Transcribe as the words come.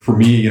for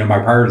me, my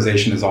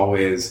prioritization is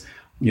always,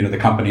 the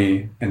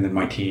company and then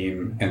my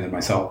team and then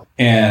myself.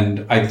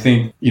 And I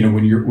think,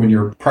 when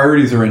your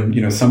priorities are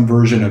in, some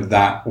version of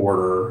that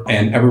order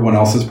and everyone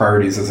else's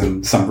priorities is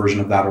in some version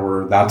of that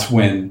order, that's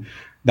when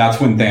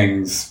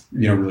things,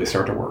 really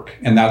start to work.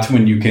 And that's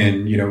when you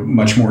can,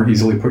 much more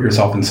easily put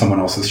yourself in someone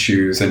else's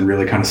shoes and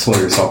really kind of slow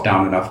yourself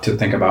down enough to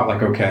think about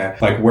like, okay,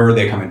 like where are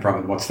they coming from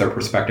and what's their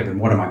perspective and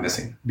what am I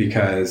missing?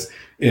 Because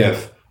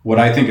if what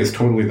I think is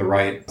totally the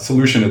right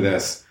solution to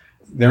this,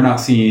 they're not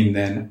seeing,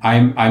 then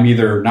I'm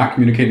either not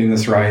communicating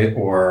this right,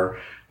 or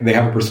they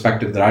have a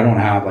perspective that I don't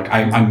have. Like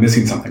I'm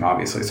missing something,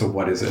 obviously. So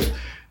what is it?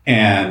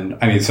 And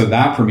I mean, so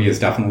that for me has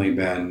definitely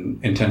been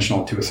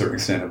intentional to a certain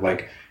extent of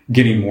like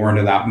getting more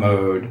into that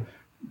mode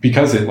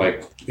because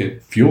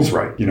it feels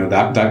right.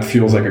 That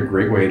feels like a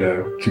great way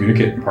to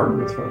communicate and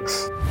partner with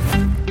folks.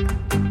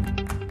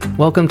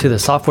 Welcome to the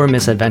Software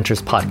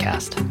Misadventures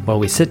podcast, where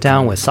we sit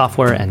down with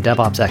software and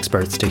DevOps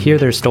experts to hear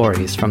their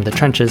stories from the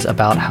trenches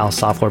about how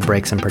software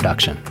breaks in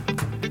production.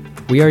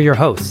 We are your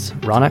hosts,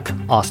 Ronak,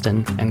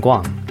 Austin, and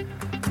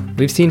Guang.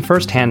 We've seen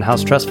firsthand how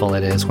stressful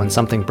it is when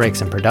something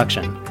breaks in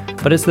production,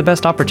 but it's the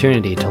best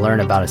opportunity to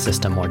learn about a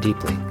system more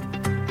deeply.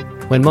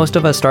 When most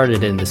of us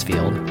started in this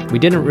field, we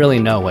didn't really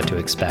know what to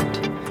expect,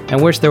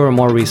 and wish there were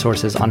more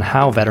resources on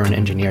how veteran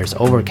engineers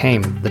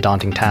overcame the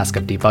daunting task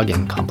of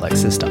debugging complex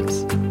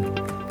systems.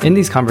 In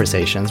these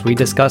conversations, we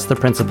discuss the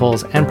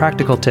principles and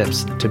practical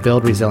tips to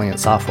build resilient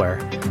software,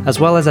 as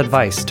well as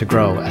advice to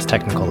grow as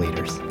technical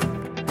leaders.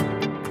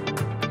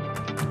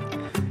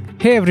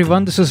 Hey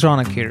everyone, this is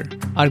Ronak here.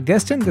 Our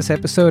guest in this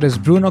episode is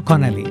Bruno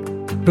Connelly.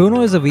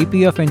 Bruno is a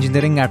VP of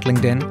Engineering at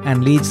LinkedIn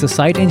and leads the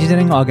Site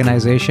Engineering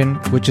organization,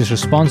 which is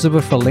responsible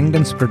for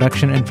LinkedIn's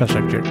production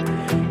infrastructure.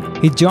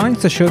 He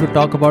joins the show to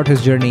talk about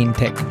his journey in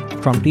tech,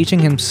 from teaching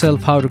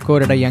himself how to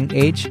code at a young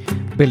age,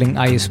 building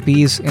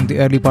ISPs in the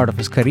early part of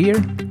his career,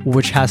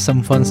 which has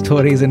some fun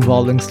stories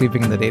involving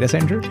sleeping in the data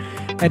center,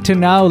 and to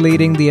now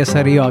leading the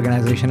SRE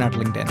organization at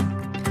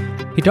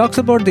LinkedIn. He talks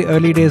about the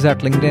early days at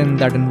LinkedIn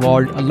that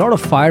involved a lot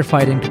of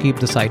firefighting to keep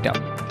the site up,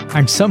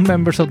 and some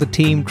members of the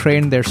team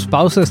trained their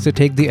spouses to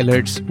take the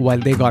alerts while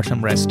they got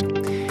some rest.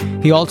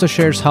 He also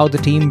shares how the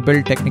team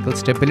built technical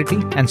stability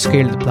and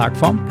scaled the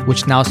platform,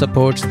 which now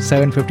supports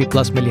 750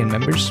 plus million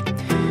members.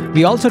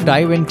 We also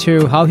dive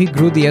into how he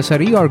grew the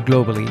SRE org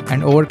globally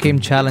and overcame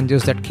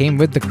challenges that came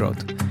with the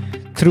growth.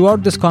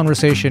 Throughout this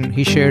conversation,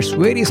 he shares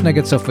various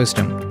nuggets of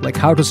wisdom, like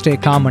how to stay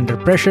calm under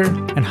pressure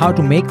and how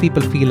to make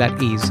people feel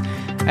at ease,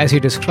 as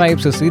he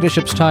describes his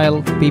leadership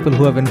style, people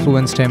who have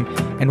influenced him,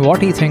 and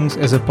what he thinks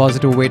is a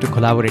positive way to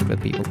collaborate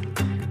with people.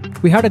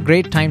 We had a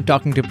great time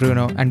talking to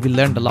Bruno, and we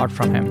learned a lot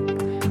from him.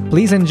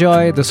 Please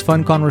enjoy this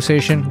fun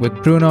conversation with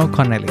Bruno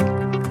Connelly.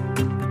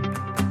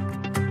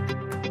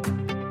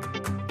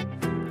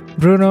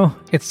 Bruno,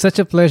 it's such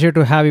a pleasure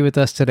to have you with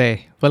us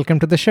today. Welcome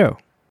to the show.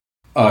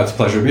 It's a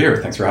pleasure to be here.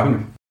 Thanks for having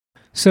me.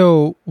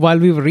 So, while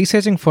we were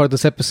researching for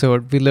this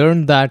episode, we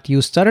learned that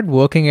you started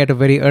working at a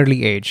very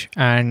early age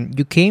and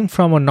you came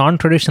from a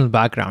non-traditional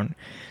background.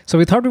 So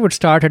we thought we would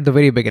start at the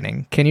very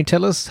beginning. Can you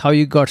tell us how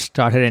you got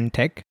started in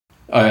tech?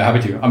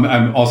 Happy to.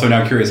 I'm also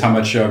now curious how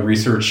much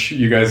research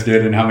you guys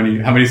did and how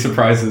many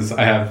surprises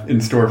I have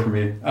in store for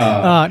me.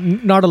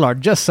 Not a lot,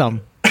 just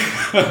some.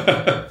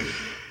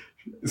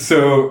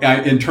 So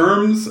in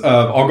terms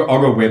of,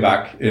 I'll go way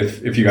back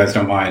if you guys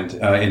don't mind,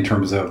 in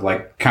terms of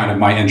like kind of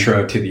my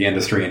intro to the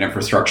industry and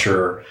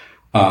infrastructure,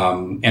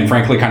 and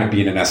frankly, kind of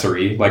being an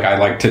SRE. Like I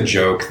like to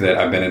joke that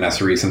I've been an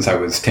SRE since I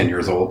was 10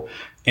 years old.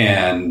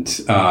 And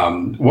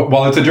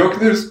while it's a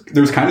joke,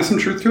 there's kind of some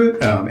truth to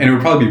it. And it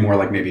would probably be more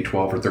like maybe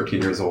 12 or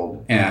 13 years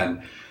old.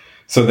 And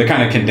so the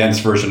kind of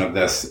condensed version of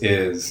this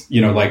is,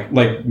 like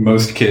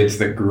most kids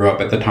that grew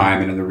up at the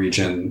time and in the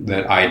region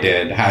that I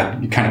did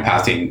had kind of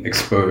passing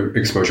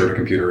exposure to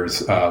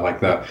computers, like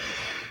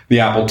the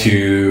Apple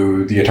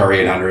II, the Atari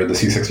 800, the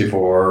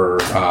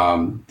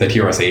C64, the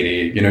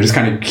TRS-80, just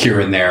kind of here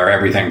and there,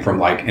 everything from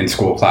like in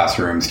school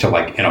classrooms to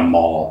like in a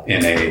mall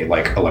in a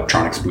like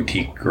electronics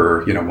boutique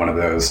or, one of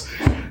those.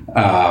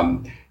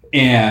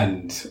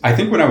 And I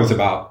think when I was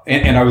about,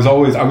 and I was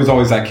always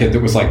that kid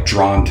that was like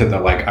drawn to the,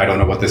 like, I don't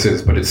know what this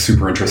is, but it's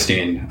super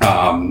interesting.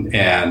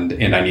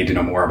 And I need to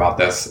know more about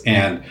this.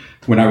 And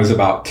when I was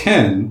about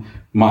 10,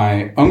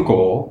 my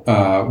uncle,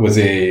 was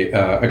a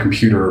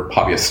computer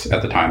hobbyist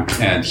at the time.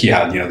 And he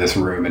had, this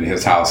room in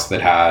his house that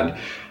had,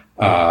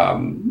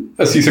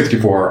 a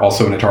C64,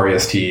 also an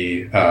Atari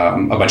ST,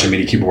 a bunch of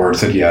MIDI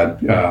keyboards that he had,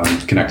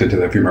 connected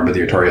to if you remember the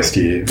Atari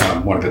ST,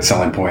 one of its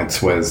selling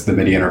points was the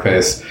MIDI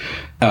interface.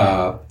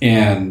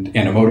 And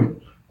a modem,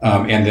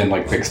 and then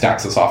like big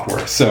stacks of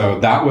software.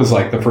 So that was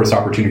like the first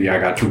opportunity I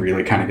got to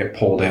really kind of get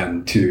pulled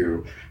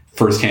into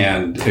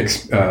firsthand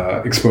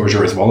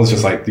exposure, as well as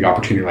just like the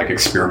opportunity to like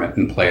experiment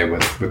and play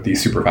with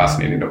these super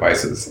fascinating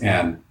devices.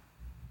 And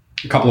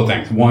a couple of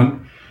things.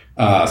 One,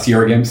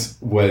 Sierra Games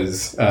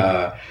was,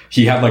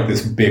 he had like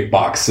this big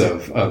box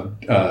of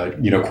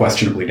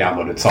questionably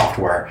downloaded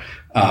software.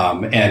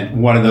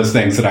 And one of those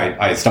things that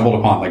I stumbled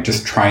upon, like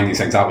just trying these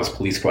things out, was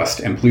Police Quest.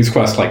 And Police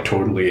Quest like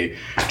totally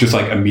just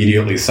like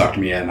immediately sucked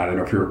me in. I don't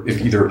know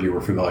if either of you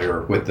were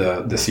familiar with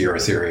the Sierra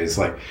series.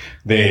 Like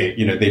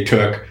they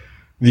took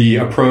the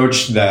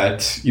approach that,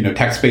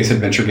 text-based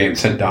adventure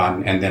games had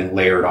done and then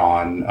layered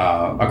on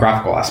a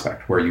graphical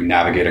aspect where you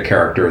navigate a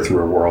character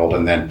through a world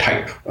and then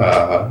type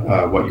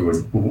what you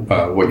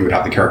would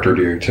have the character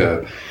do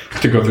to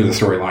go through the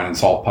storyline and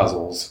solve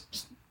puzzles.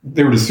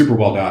 They were just super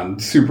well done,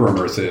 super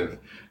immersive.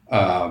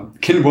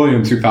 Ken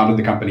Williams, who founded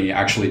the company,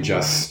 actually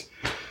just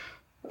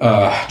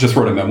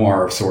wrote a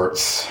memoir of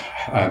sorts.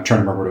 I'm trying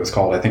to remember what it was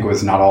called. I think it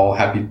was Not All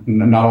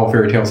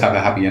Fairy Tales Have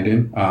a Happy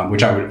Ending,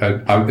 which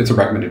it's a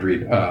recommended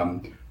read.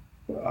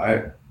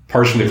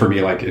 Partially for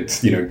me, like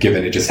it's,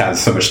 given it just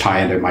has so much tie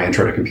into my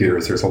intro to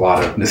computers, there's a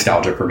lot of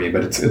nostalgia for me,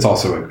 but it's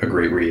also a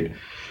great read.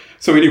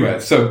 So anyway,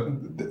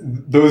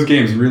 those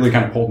games really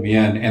kind of pulled me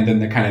in. And then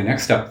the kind of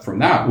next step from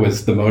that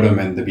was the modem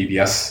and the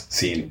BBS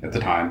scene at the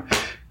time.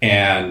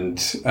 And,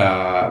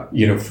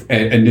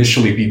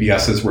 initially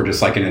BBSs were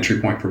just like an entry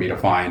point for me to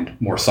find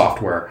more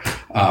software.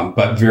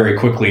 But very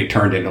quickly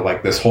turned into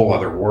like this whole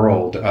other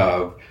world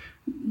of,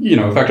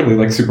 effectively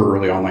like super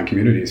early online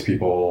communities,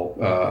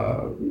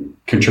 people,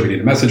 contributing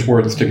to message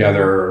boards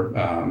together,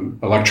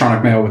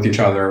 electronic mail with each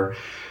other,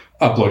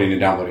 uploading and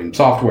downloading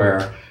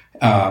software.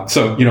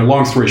 So,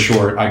 long story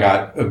short, I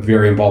got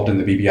very involved in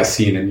the BBS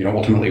scene and,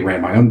 ultimately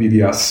ran my own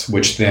BBS,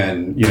 which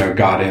then,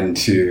 got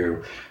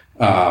into,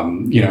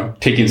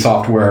 taking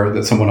software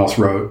that someone else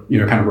wrote,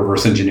 kind of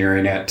reverse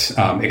engineering it,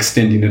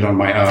 extending it on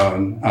my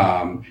own.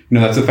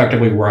 That's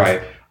effectively where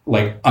I,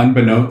 like,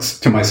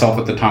 unbeknownst to myself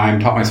at the time,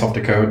 taught myself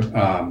to code.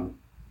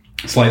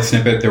 Slight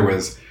snippet. There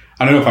was,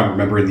 I don't know if I'm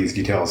remembering these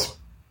details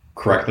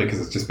correctly because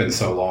it's just been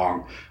so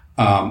long.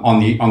 On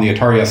the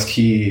Atari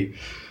ST,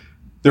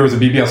 there was a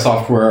BBS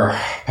software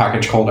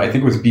package called, I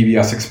think it was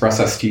BBS Express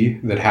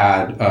ST, that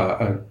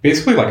had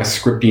basically like a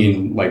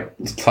scripting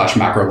 /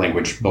 macro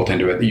language built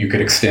into it that you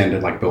could extend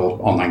and like build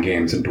online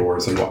games and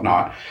doors and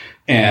whatnot.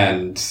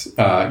 And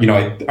I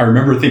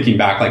remember thinking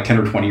back like 10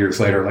 or 20 years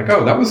later, like,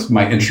 oh, that was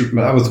my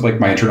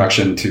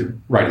introduction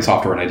to writing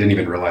software, and I didn't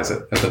even realize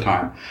it at the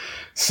time.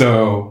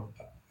 So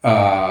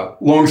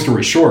long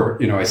story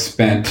short, I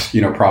spent,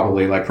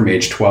 probably like from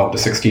age 12 to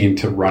 16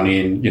 to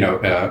running,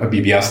 a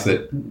BBS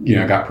that,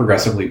 got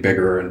progressively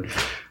bigger and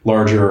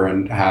larger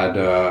and had,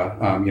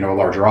 a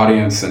larger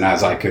audience. And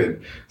as I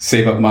could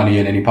save up money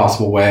in any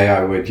possible way,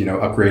 I would,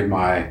 upgrade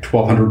my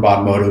 1200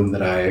 baud modem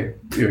that I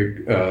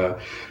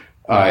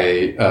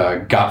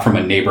got from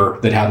a neighbor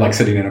that had like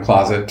sitting in a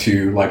closet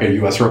to like a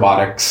US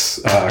Robotics,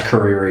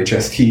 Courier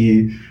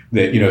HST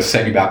that,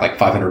 set you back like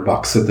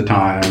 $500 at the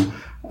time.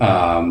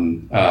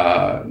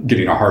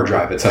 Getting a hard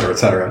drive, et cetera, et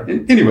cetera.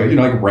 And anyway,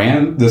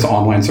 ran this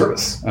online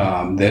service,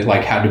 that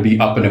like had to be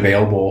up and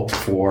available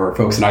for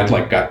folks. And I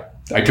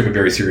took it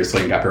very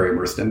seriously and got very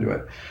immersed into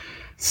it.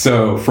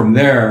 So from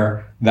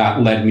there,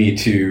 that led me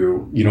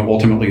to,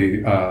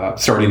 ultimately,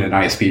 starting an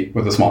ISP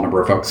with a small number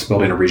of folks,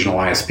 building a regional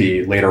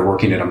ISP, later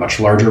working at a much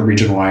larger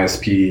regional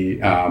ISP,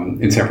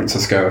 in San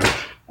Francisco,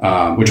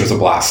 which was a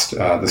blast.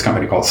 This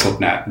company called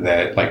Slipnet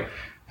that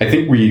I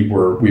think we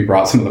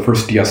brought some of the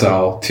first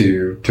DSL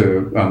to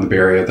the Bay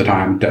Area at the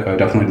time,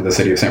 definitely to the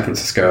city of San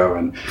Francisco,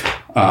 and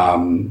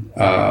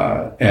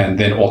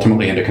then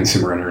ultimately into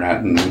consumer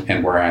internet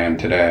and where I am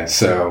today.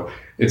 So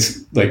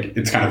it's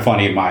kind of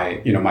funny.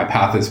 My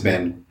path has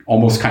been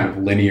almost kind of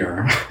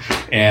linear,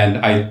 and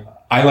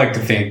I like to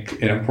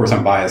think, and of course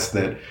I'm biased,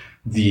 that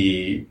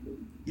the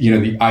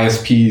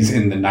ISPs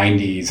in the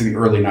 90s, the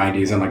early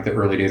 90s, and like the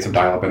early days of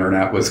dial-up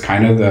internet was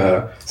kind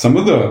of some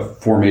of the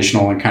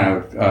formational and kind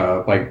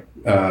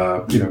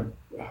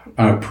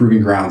of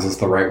proving grounds is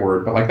the right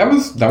word, but like that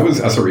was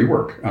SRE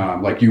work.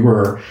 Like you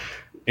were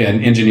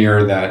an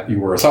engineer, that you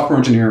were a software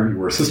engineer, you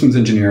were a systems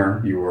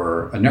engineer, you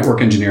were a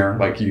network engineer,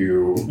 like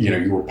you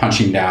were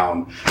punching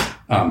down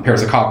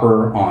pairs of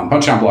copper on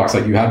punch down blocks.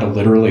 Like you had to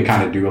literally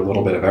kind of do a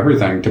little bit of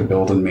everything to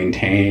build and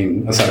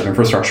maintain a set of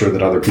infrastructure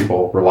that other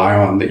people rely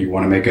on, that you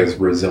want to make as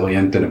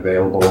resilient and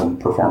available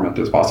and performant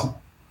as possible.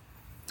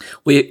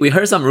 We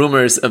heard some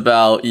rumors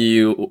about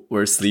you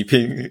were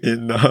sleeping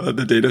in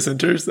the data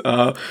centers.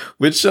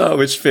 Which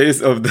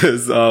phase of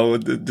this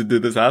did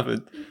this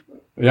happen?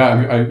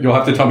 Yeah, you'll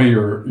have to tell me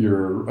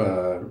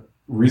your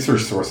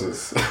research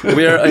sources.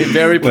 We are a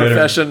very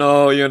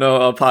professional,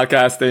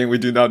 podcasting. We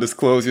do not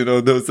disclose,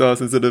 those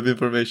sensitive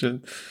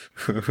information.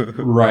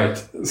 Right.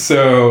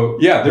 So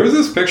yeah, there was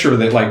this picture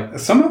that like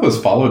some of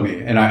us followed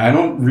me, and I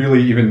don't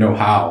really even know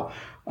how.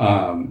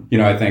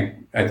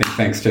 I think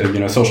thanks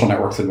to social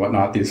networks and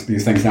whatnot, these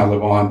things now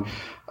live on.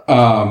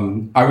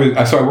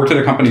 I worked at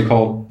a company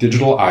called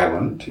Digital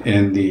Island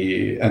in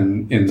the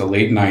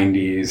late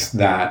 90s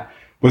that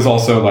was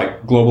also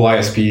like global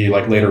ISP,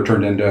 like later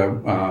turned into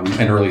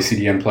an early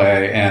CDN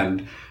play.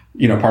 And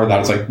part of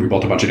that is like we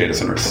built a bunch of data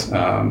centers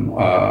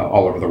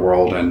all over the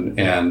world,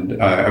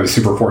 and I was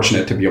super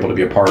fortunate to be able to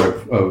be a part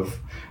of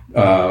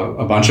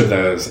a bunch of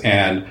those.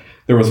 And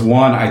there was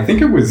one, I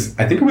think it was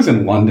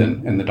in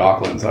London in the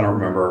Docklands, I don't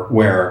remember,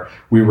 where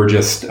we were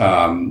just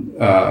working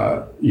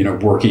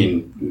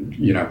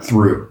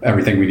through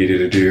everything we needed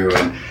to do,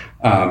 and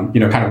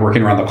kind of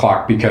working around the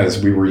clock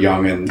because we were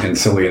young and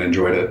silly and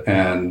enjoyed it.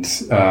 And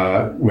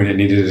when it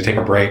needed to take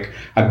a break,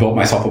 I built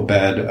myself a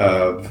bed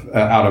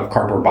out of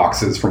cardboard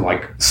boxes from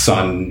like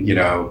Sun,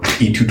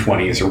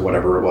 E220s or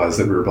whatever it was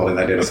that we were building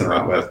that data center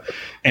out with.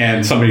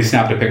 And somebody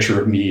snapped a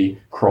picture of me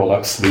curled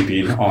up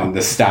sleeping on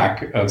this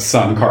stack of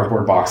Sun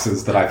cardboard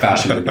boxes that I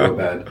fashioned into a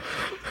bed.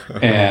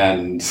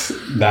 And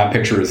that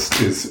picture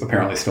is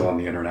apparently still on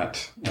the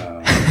internet.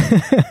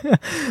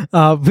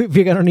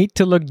 We're going to need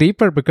to look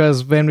deeper,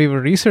 because when we were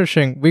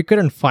researching, we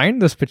couldn't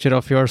find this picture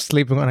of yours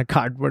sleeping on a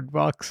cardboard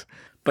box.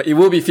 But it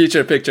will be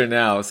featured picture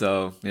now,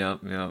 so yeah.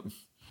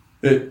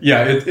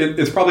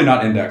 It's probably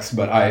not indexed,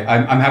 but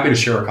I'm happy to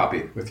share a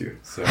copy with you.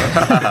 So.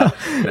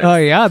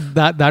 Yeah,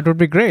 that would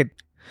be great.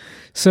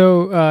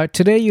 So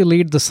today you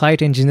lead the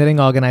site engineering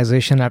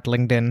organization at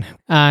LinkedIn,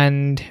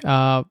 and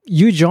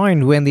you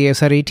joined when the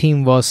SRE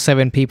team was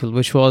 7 people,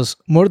 which was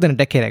more than a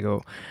decade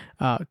ago.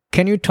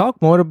 Can you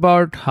talk more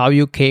about how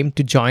you came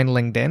to join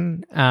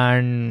LinkedIn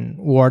and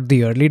what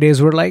the early days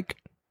were like?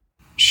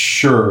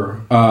 Sure.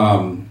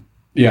 Kind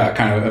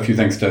of a few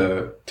things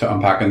to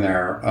unpack in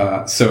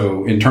there.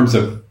 So in terms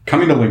of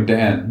coming to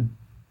LinkedIn,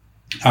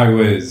 I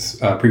was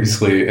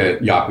previously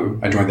at Yahoo.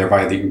 I joined there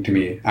via the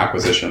Inktomi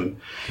acquisition,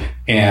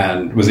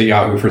 and was at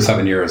Yahoo for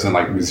 7 years, and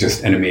it was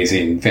just an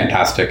amazing,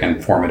 fantastic,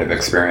 and formative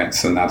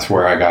experience. And that's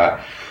where I got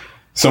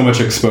so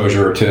much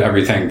exposure to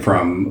everything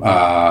from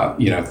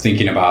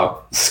thinking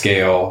about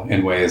scale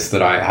in ways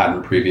that I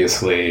hadn't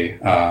previously,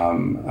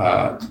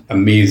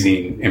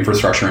 amazing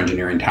infrastructure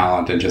engineering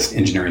talent and just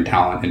engineering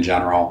talent in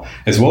general,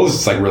 as well as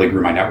just really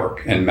grew my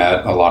network and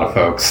met a lot of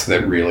folks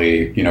that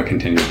really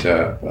continued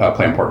to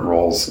play important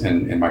roles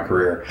in my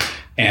career.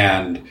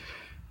 And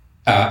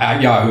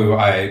at Yahoo,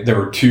 there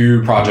were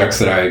 2 projects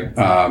that I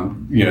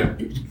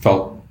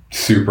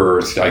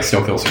I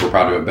still feel super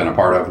proud to have been a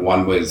part of.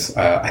 One was,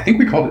 I think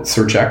we called it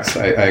SearchX.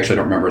 I actually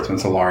don't remember, it's been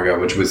so long ago,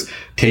 which was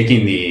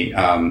taking the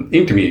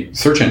Inktomi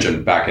search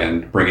engine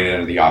backend, bringing it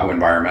into the Yahoo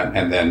environment,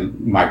 and then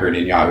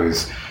migrating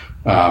Yahoo's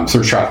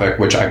search traffic,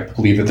 which I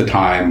believe at the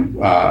time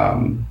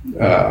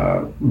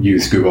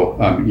used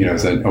Google,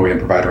 as an OEM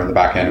provider in the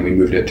backend, and we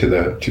moved it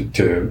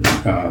to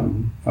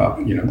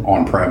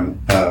on-prem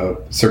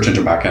search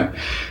engine backend.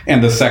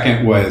 And the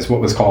second was what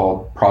was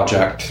called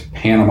Project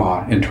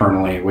Panama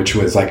internally, which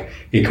was like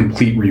a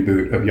complete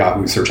reboot of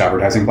Yahoo search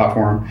advertising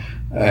platform.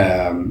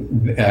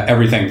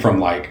 Everything from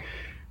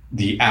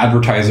the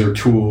advertiser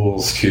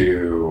tools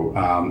to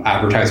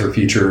advertiser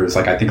features,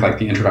 I think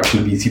the introduction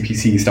of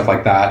eCPC, stuff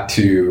like that,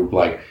 to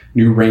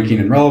new ranking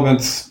and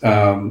relevance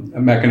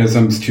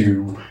mechanisms,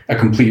 to a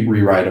complete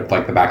rewrite of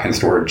the backend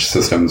storage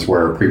systems,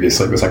 where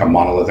previously it was a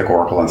monolithic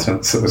Oracle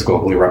instance that was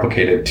globally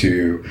replicated,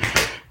 to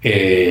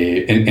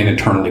an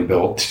internally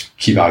built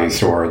key value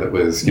store that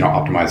was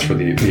optimized for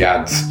the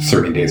ads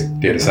serving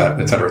data set,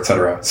 et cetera, et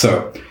cetera.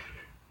 So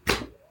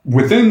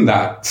within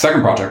that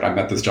second project, I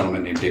met this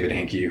gentleman named David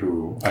Hankey,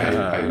 who I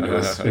know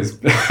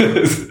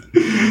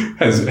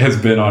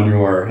has been on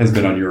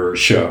your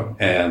show,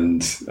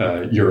 and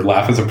your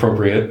laugh is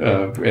appropriate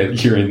at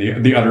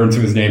hearing the utterance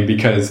of his name,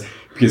 because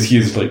he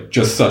is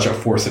just such a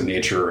force of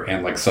nature,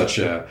 and such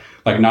a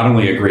not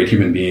only a great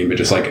human being, but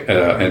just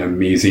an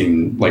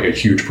amazing a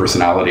huge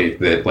personality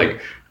that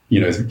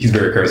he's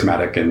very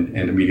charismatic and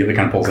immediately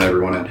kind of pulls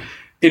everyone in.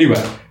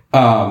 Anyway.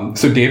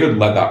 So David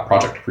led that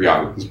project for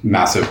Yahoo. It was a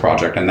massive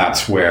project, and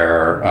that's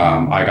where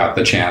I got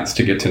the chance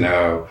to get to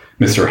know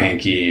Mr.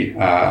 Hankey.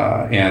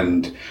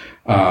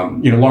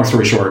 Long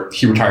story short,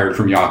 he retired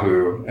from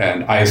Yahoo,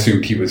 and I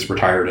assumed he was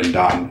retired and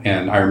done.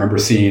 And I remember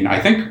seeing, I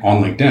think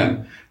on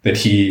LinkedIn, that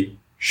he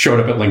showed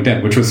up at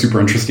LinkedIn, which was super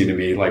interesting to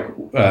me,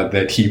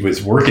 that he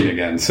was working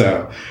again.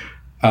 So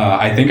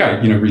I think I,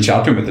 reached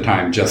out to him at the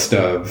time just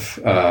of,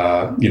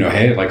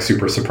 hey,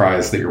 super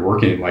surprised that you're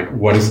working.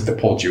 What is it that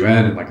pulled you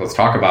in? And let's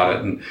talk about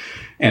it.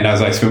 And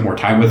as I spent more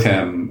time with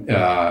him,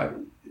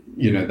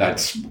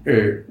 that's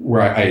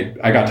where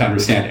I got to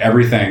understand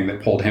everything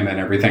that pulled him in,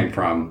 everything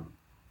from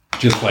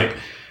just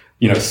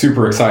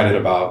super excited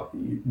about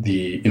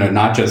the,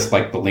 not just the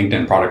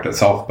LinkedIn product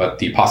itself, but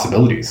the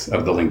possibilities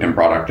of the LinkedIn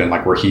product, and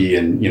where he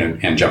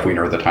and Jeff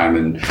Weiner at the time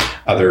and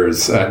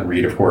others,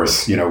 Reed, of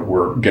course,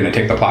 were going to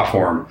take the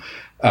platform,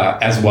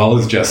 as well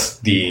as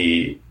just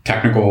the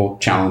technical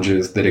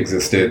challenges that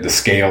existed, the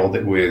scale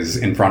that was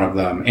in front of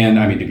them. And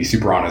I mean, to be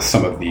super honest,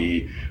 some of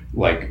the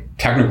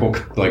technical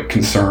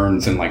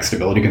concerns and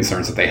stability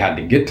concerns that they had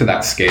to get to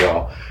that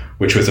scale,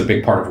 which was a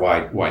big part of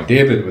why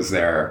David was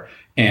there.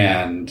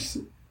 And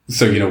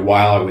so,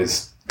 while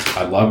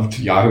I loved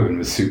Yahoo and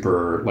was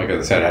super, like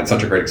I said, I had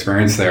such a great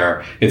experience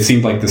there, it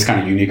seemed like this kind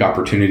of unique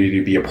opportunity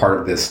to be a part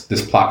of this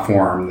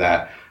platform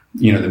that,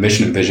 the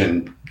mission and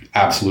vision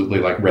absolutely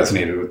like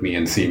resonated with me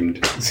and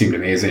seemed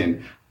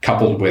amazing,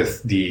 coupled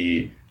with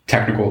the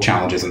technical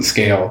challenges and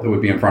scale that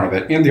would be in front of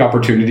it, and the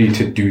opportunity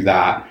to do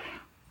that,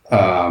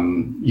 a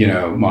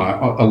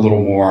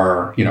little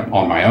more,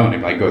 on my own,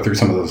 and like go through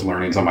some of those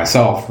learnings on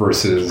myself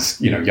versus,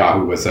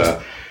 Yahoo was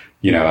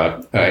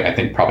I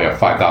think probably a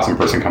 5,000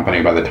 person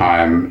company by the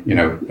time, the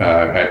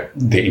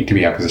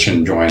Inktomi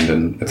acquisition joined,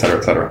 and et cetera,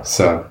 et cetera.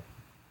 So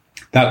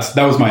that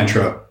was my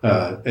intro.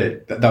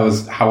 That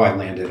was how I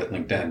landed at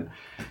LinkedIn.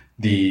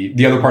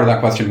 The other part of that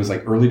question was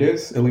like early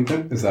days at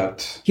LinkedIn. Is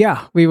that?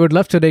 Yeah, we would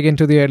love to dig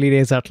into the early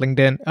days at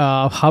LinkedIn.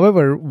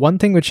 However, one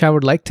thing which I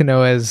would like to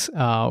know is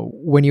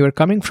when you were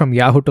coming from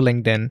Yahoo to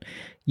LinkedIn,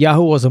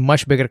 Yahoo was a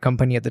much bigger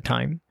company at the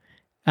time.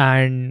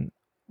 And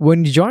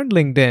when you joined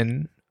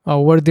LinkedIn,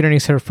 were there any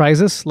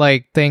surprises,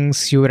 like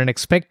things you weren't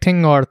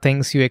expecting or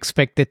things you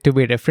expected to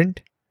be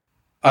different?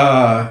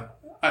 I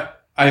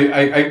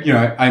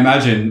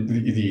imagine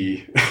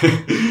the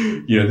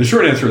the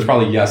short answer is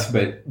probably yes,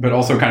 but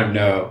also kind of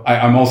no.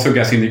 I'm also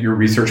guessing that your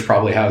research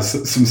probably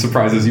has some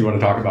surprises you want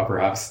to talk about,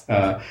 perhaps.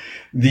 So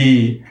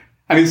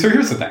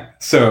here's the thing.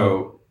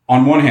 So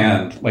on one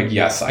hand, like,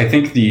 yes, I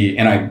think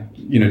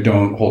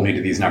don't hold me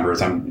to these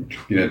numbers. I'm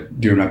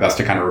doing my best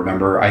to kind of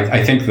remember.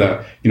 I think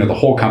the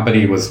whole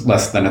company was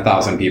less than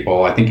 1,000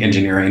 people. I think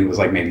engineering was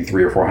like maybe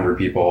 300 or 400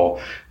 people.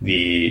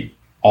 The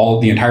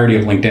entirety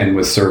of LinkedIn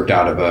was served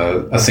out of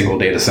a single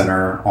data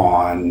center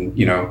on,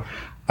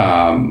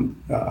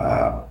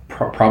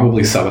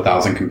 probably sub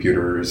 1,000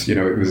 computers.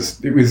 It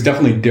was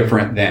definitely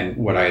different than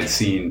what I had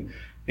seen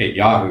at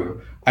Yahoo.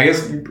 I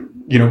guess,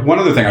 one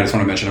other thing I just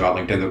want to mention about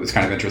LinkedIn that was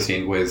kind of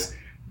interesting was,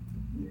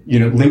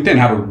 LinkedIn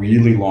had a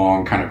really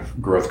long kind of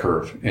growth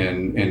curve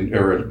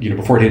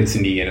before it hit its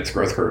knee in its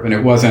growth curve. And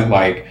it wasn't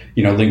like,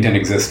 LinkedIn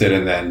existed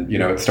and then,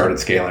 it started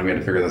scaling. We had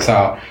to figure this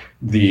out.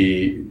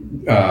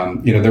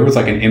 There was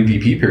like an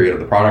MVP period of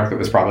the product that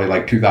was probably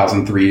like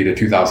 2003 to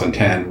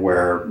 2010,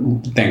 where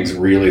things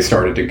really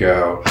started to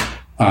go,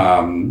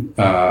 kind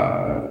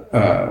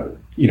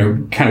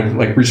of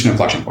like reached an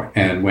inflection point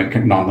and went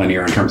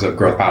nonlinear in terms of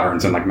growth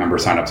patterns and like member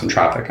signups and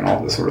traffic and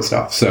all this sort of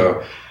stuff.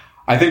 So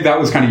I think that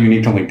was kind of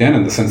unique to LinkedIn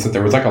in the sense that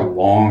there was like a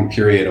long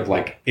period of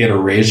like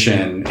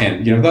iteration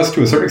and, thus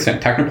to a certain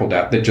extent, technical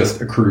debt that just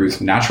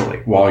accrues naturally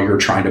while you're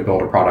trying to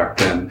build a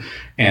product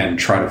and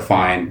try to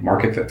find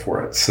market fit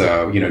for it.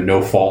 So,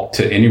 no fault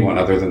to anyone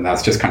other than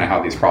that's just kind of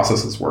how these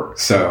processes work.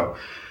 So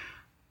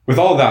with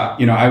all of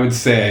that, I would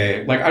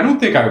say, like, I don't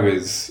think I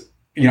was,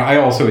 I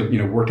also,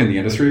 worked in the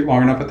industry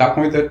long enough at that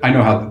point that I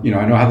know how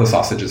the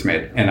sausage is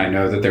made. And I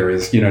know that there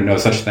is, no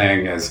such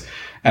thing as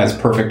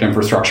perfect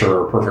infrastructure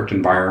or perfect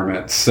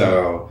environment.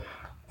 So,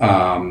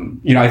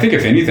 I think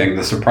if anything,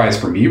 the surprise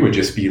for me would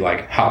just be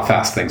like how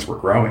fast things were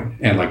growing.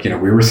 And like, we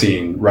were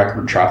seeing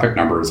record traffic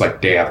numbers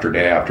like day after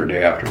day after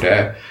day after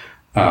day.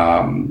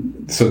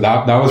 So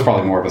that was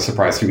probably more of a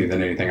surprise to me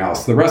than anything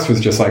else. The rest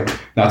was just like,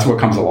 that's what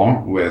comes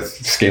along with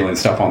scaling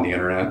stuff on the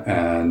internet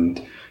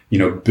and,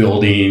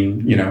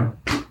 building,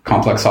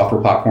 complex software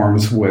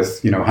platforms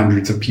with,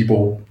 hundreds of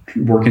people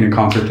working in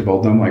concert to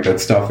build them. Like that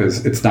stuff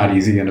it's not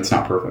easy and it's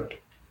not perfect.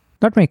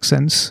 That makes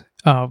sense.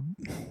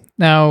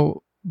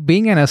 Now,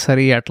 being an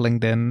SRE at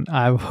LinkedIn,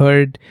 I've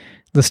heard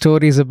the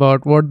stories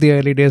about what the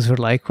early days were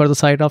like for the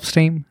site ops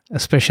team,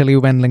 especially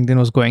when LinkedIn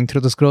was going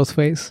through this growth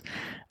phase.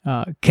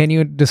 Can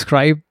you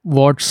describe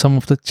what some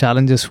of the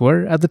challenges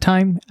were at the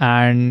time,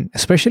 and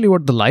especially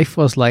what the life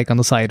was like on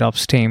the site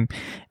ops team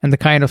and the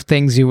kind of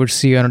things you would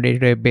see on a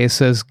day-to-day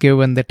basis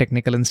given the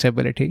technical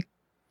instability?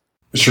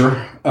 Sure.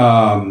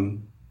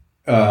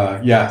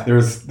 Yeah,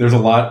 there's a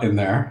lot in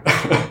there.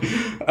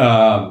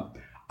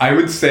 I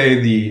would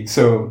say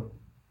so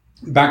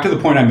back to the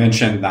point I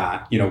mentioned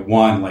that,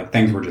 one, like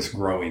things were just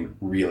growing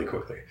really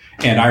quickly.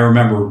 And I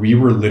remember we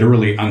were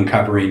literally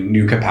uncovering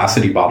new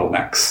capacity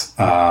bottlenecks,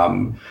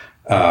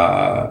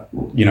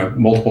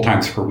 multiple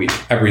times per week,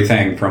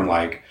 everything from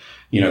like,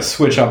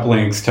 switch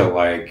uplinks to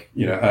like,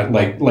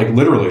 like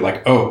literally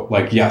like, oh,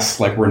 like, yes,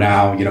 like we're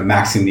now,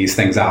 maxing these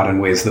things out in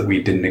ways that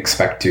we didn't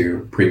expect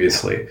to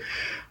previously.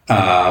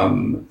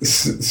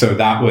 So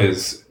that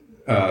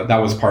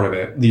was part of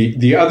it.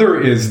 The other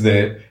is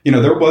that,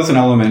 there was an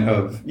element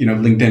of,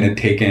 LinkedIn had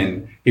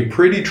taken a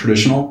pretty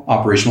traditional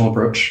operational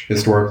approach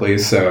historically.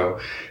 So,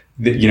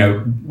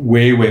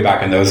 way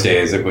back in those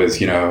days, it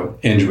was,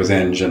 Eng was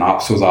Eng and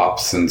Ops was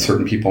Ops, and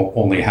certain people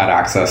only had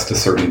access to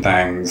certain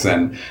things.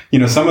 And,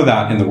 some of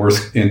that in the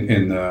worst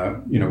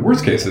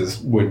cases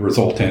would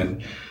result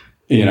in,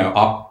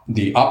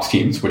 the ops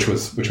teams, which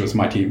was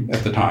my team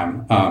at the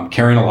time,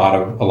 carrying a lot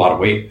of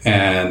weight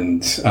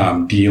and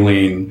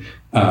dealing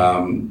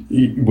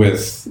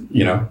with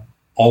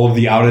all of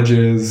the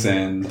outages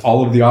and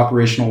all of the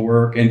operational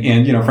work,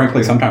 and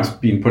frankly, sometimes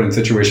being put in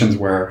situations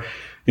where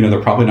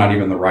they're probably not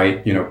even the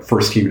right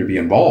first team to be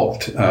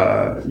involved,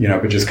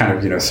 but just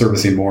kind of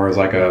servicing more as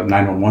like a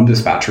 911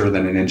 dispatcher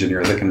than an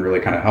engineer that can really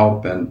kind of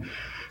help. And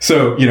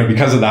so,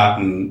 because of that,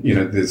 and,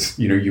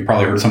 you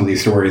probably heard some of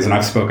these stories, and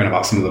I've spoken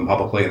about some of them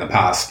publicly in the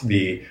past.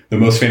 The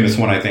most famous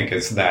one, I think,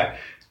 is that,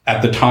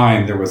 at the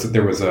time there was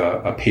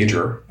a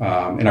pager,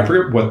 and I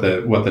forget what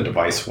the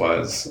device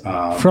was.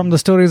 From the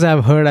stories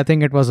I've heard, I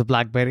think it was a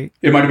BlackBerry.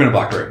 It might have been a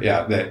BlackBerry.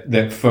 Yeah,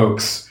 that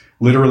folks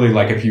literally,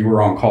 like, if you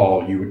were on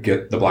call, you would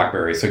get the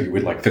BlackBerry, so you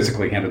would like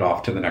physically hand it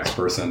off to the next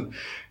person.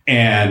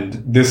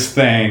 And this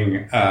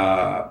thing,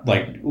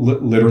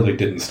 literally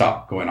didn't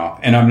stop going off.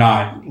 And I'm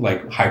not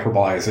like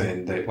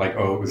hyperbolizing that, like,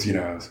 oh, it was,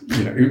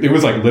 it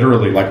was like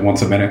literally like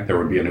once a minute there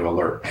would be a new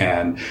alert,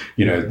 and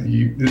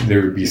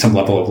there would be some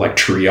level of like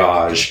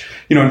triage,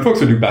 and folks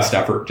would do best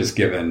effort just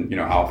given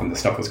how often the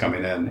stuff was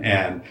coming in.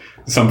 And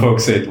some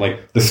folks said,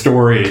 like, the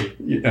story,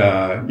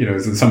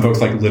 is that some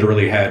folks like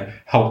literally had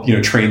helped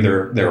train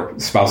their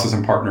spouses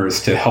and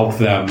partners to help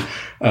them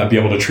be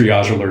able to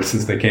triage alerts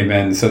as they came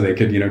in, so they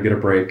could get a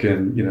break,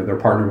 and their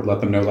partner would let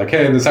them know, like,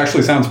 hey, this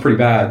actually sounds pretty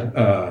bad.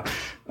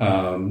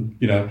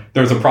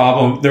 There's a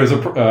problem. There's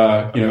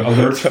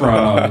alerts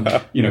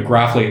from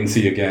graph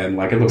latency again.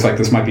 Like, it looks like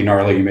this might be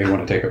gnarly. You may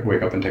want to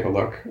wake up and take a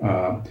look.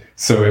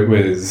 So it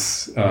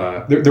was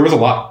there was a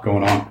lot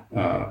going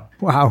on.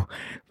 Wow.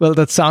 Well,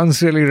 that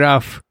sounds really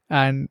rough.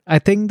 And I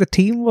think the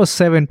team was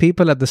 7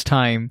 people at this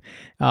time.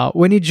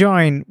 When you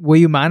joined, were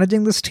you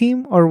managing this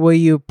team, or were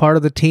you part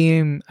of the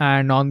team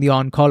and on the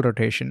on-call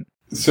rotation?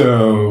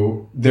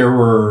 So there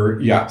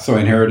were, so I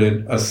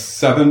inherited a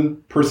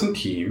 7-person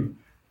team.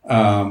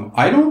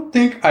 I don't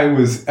think I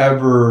was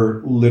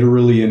ever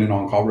literally in an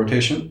on-call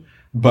rotation,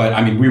 but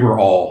I mean, we were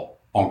all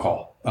on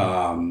call.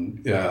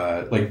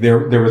 Like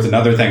there was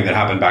another thing that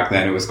happened back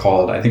then. I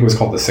think it was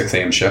called the 6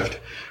 a.m. shift,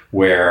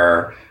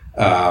 where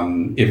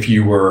if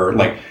you were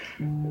like,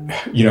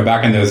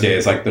 back in those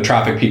days, like the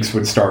traffic peaks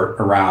would start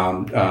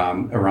around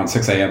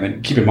 6 a.m.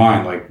 And keep in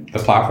mind, like the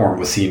platform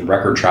was seeing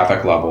record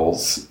traffic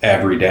levels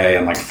every day,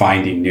 and like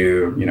finding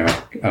new,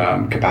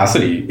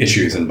 capacity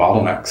issues and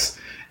bottlenecks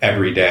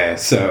every day.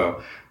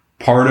 So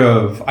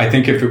I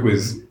think I can't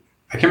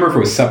remember if it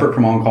was separate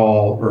from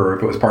on-call or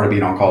if it was part of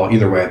being on-call.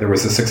 Either way, there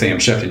was a 6 a.m.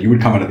 shift, and you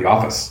would come into the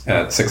office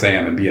at 6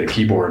 a.m. and be at a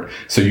keyboard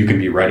so you can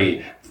be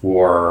ready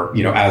for,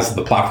 as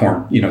the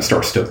platform,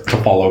 starts to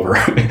fall over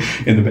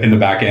in the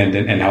back end,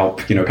 and help,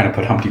 kind of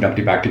put Humpty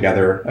Dumpty back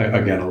together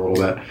again a little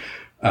bit.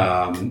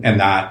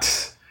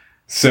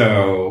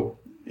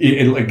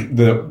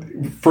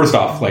 First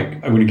off,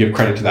 like, I want to give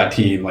credit to that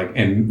team, like,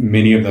 and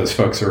many of those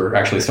folks are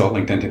actually still at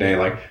LinkedIn today,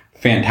 like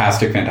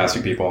fantastic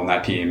people on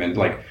that team. And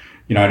like,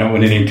 I don't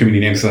want to name too many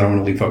names because I don't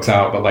want to leave folks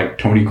out, but like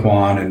Tony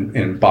Kwan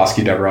and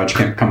Bosky Devaraj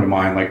can't come to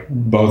mind. Like,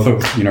 both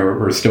of,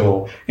 are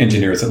still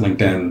engineers at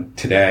LinkedIn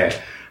today.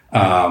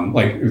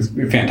 Like, it was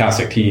a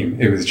fantastic team.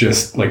 It was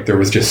just like, there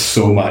was just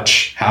so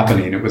much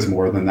happening. It was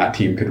more than that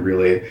team could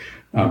really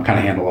kind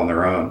of handle on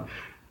their own.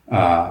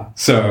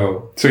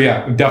 So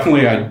yeah,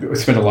 definitely I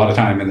spent a lot of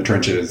time in the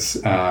trenches,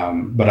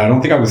 but I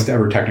don't think I was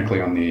ever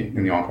technically on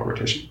the on-call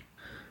rotation.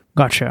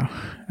 Gotcha.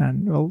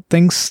 And well,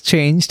 things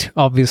changed,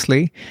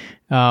 obviously.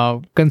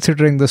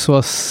 Considering this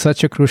was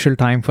such a crucial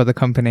time for the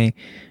company,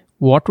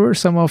 what were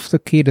some of the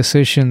key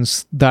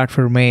decisions that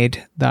were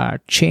made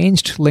that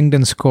changed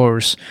LinkedIn's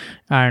course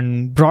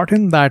and brought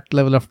in that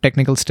level of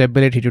technical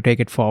stability to take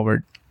it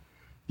forward?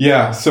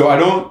 Yeah, so I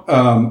don't...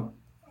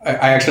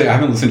 I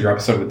haven't listened to your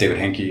episode with David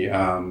Henke,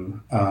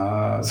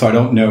 so I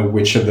don't know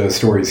which of the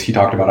stories he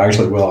talked about. I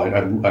actually will.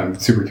 I'm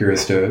super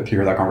curious to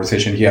hear that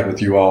conversation he had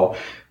with you all.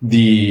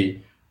 A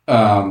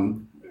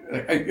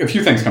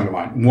few things come to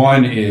mind.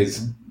 One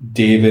is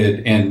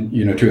David and,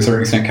 to a certain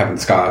extent, Kevin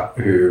Scott,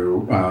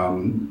 who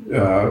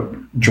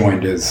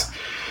joined as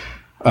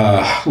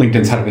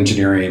LinkedIn's head of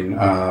engineering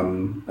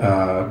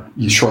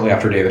shortly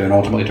after David, and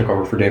ultimately took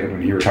over for David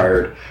when he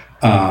retired.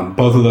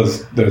 Both of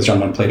those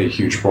gentlemen played a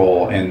huge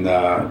role in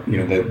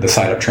the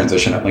site up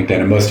transition at LinkedIn,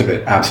 and most of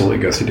it absolutely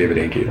goes to David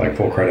Henke. Like,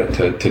 full credit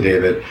to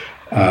David.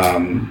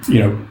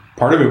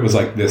 Part of it was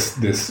like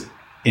this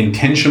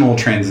intentional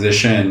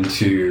transition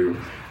to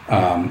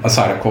a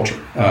site up culture,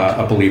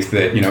 a belief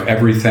that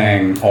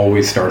everything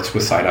always starts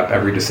with site up.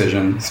 Every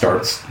decision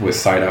starts with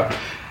site up,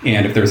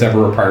 and if there's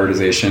ever a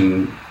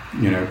prioritization,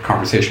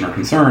 conversation or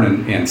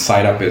concern, and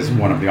site up is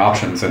one of the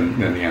options, and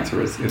then the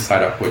answer is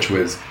site up, which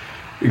was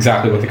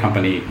exactly what the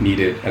company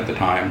needed at the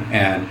time.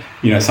 And,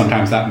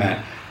 sometimes that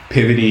meant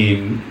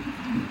pivoting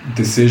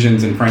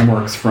decisions and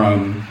frameworks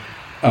from,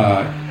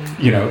 again,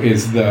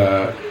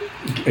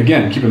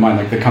 keep in mind,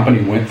 like, the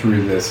company went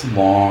through this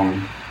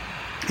long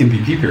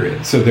MVP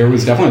period. So there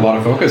was definitely a lot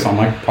of focus on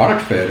like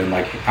product fit, and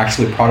like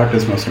actually product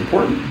is most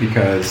important,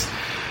 because,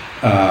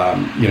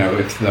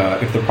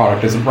 if the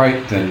product isn't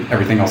right, then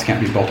everything else can't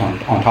be built on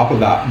top of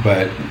that.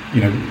 But,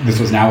 this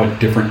was now a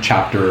different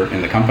chapter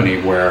in the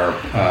company where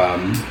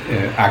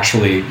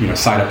actually,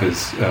 site up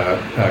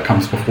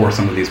comes before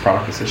some of these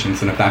product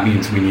decisions. And if that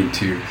means we need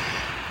to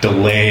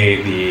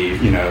delay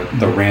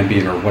the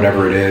ramping or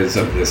whatever it is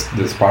of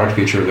this product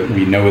feature that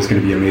we know is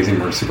going to be amazing,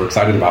 we're super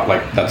excited about,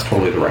 like, that's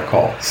totally the right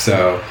call.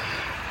 So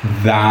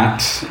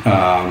that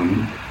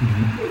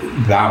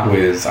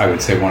was, I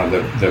would say, one of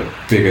the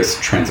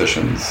biggest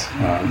transitions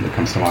that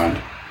comes to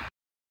mind.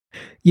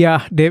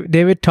 Yeah,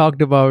 David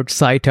talked about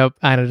Site Up,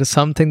 and it is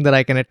something that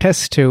I can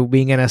attest to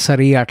being an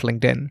SRE at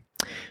LinkedIn.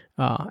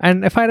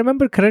 And if I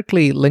remember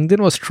correctly,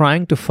 LinkedIn was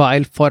trying to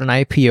file for an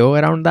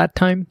IPO around that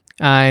time,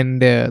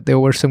 and there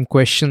were some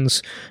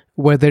questions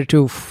whether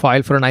to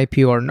file for an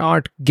IPO or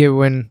not,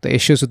 given the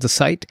issues with the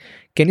site.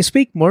 Can you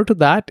speak more to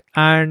that?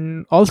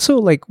 And also,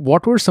 like,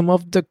 what were some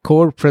of the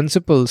core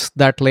principles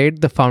that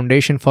laid the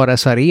foundation for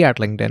SRE at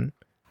LinkedIn?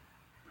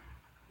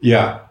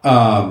 Yeah.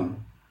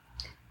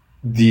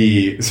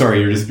 Sorry,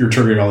 you're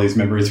triggering all these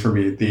memories for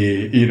me.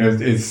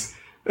 It's,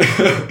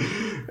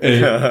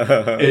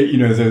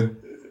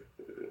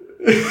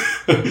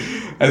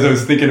 as I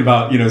was thinking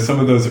about, some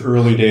of those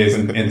early days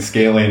and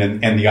scaling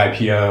and the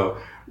IPO,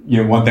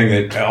 one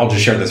thing that I'll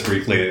just share this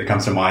briefly that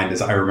comes to mind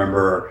is I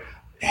remember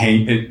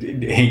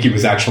Hanky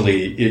was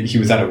actually, he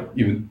was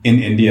in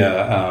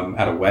India,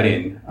 at a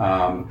wedding.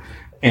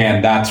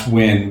 And that's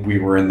when we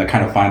were in the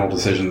kind of final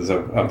decisions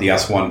of the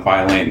S1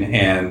 filing.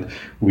 And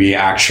we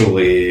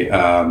actually,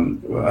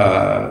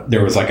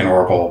 there was like an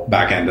Oracle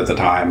backend at the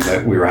time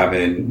that we were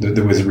having,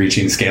 that was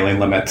reaching scaling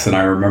limits. And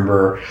I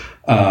remember,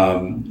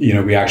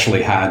 we actually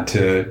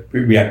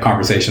we had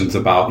conversations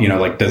about,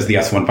 like, does the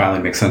S1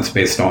 filing make sense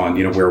based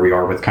on, where we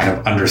are with kind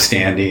of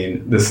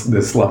understanding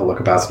this level of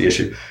capacity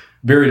issue.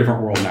 Very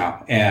different world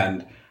now.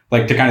 And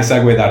like, to kind of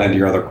segue that into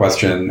your other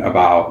question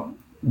about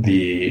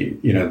the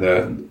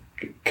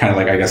kind of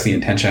like, I guess, the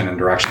intention and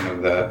direction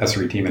of the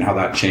SRE team and how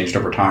that changed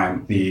over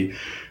time.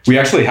 We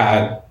actually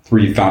had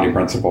 3 founding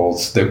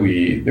principles that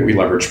we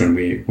leveraged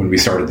when we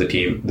started the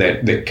team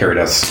that carried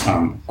us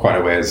quite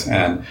a ways.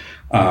 And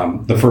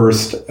the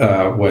first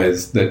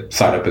was that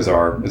Site Up is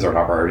our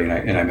top priority,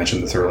 and I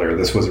mentioned this earlier.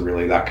 This was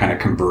really that kind of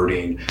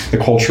converting the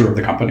culture of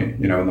the company,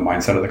 and the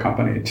mindset of the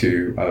company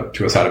to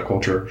a Site Up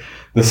culture.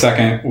 The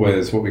second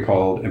was what we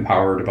called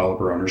empower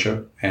developer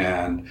ownership,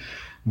 and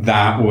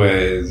that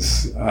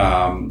was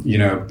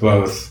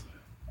both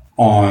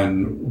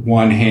on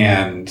one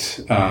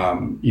hand,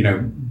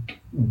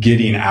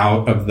 getting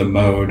out of the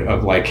mode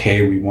of like,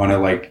 hey, we want to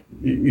like,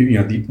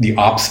 the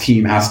ops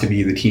team has to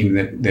be the team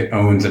that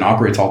owns and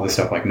operates all this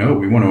stuff. Like, no,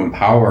 we want to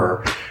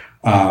empower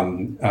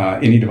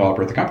any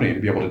developer at the company to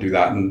be able to do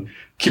that. And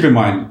keep in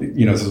mind,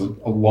 this is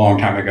a long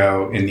time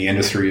ago in the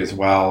industry as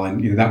well.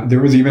 And that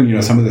there was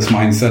even, some of this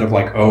mindset of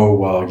like, oh,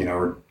 well,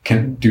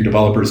 do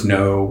developers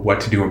know what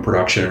to do in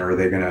production? Or are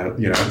they going to,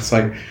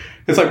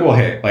 it's like, well,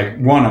 hey, like,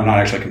 one, I'm not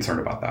actually concerned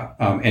about that.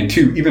 And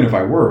two, even if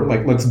I were,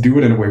 like, let's do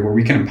it in a way where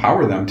we can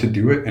empower them to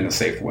do it in a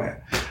safe way.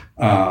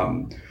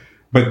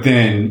 But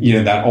then,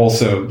 that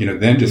also,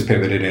 then just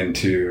pivoted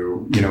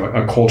into,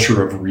 a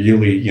culture of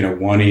really,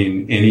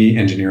 wanting any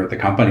engineer at the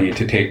company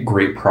to take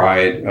great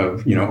pride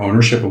of,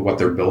 ownership of what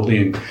they're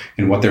building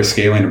and what they're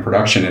scaling in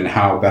production, and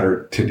how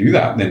better to do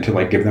that than to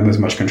like give them as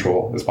much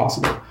control as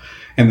possible.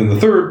 And then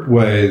the third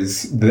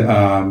was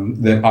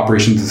that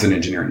operations is an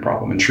engineering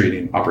problem, and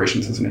treating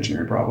operations as an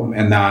engineering problem.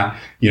 And that,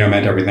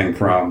 meant everything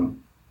from,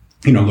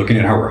 looking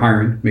at how we're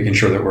hiring, making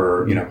sure that we're,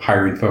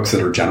 hiring folks that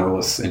are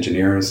generalist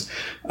engineers.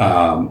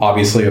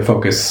 Obviously a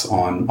focus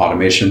on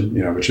automation,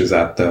 which is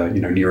at the,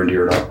 near and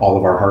dear to all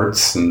of our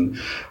hearts. And,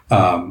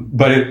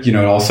 but it,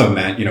 also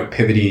meant,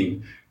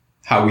 pivoting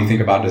how we think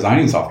about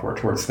designing software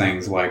towards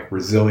things like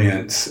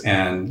resilience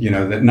and,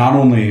 that not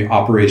only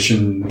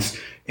operations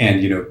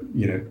and,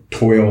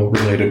 toil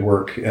related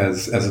work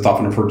as it's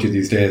often referred to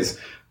these days,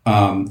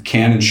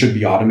 can and should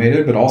be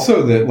automated, but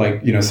also that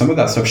like, some of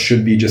that stuff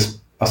should be just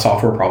a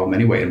software problem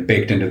anyway, and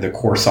baked into the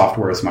core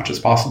software as much as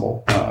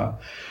possible.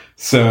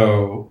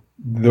 So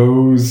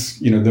those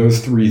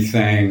 3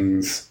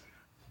 things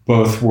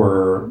both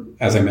were,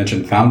 as I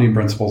mentioned, founding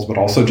principles, but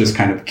also just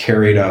kind of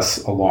carried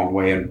us a long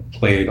way and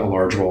played a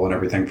large role in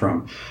everything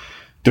from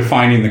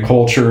defining the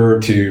culture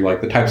to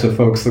like the types of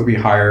folks that we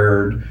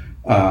hired,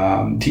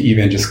 to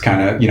even just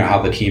kind of, how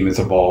the team has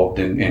evolved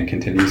and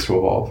continues to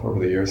evolve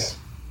over the years.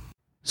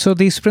 So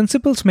these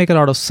principles make a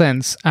lot of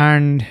sense,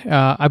 and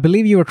I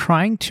believe you were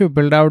trying to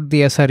build out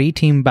the SRE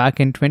team back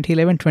in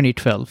 2011,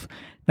 2012.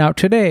 Now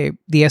today,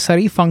 the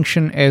SRE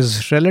function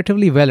is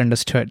relatively well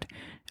understood.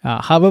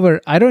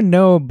 However, I don't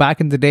know back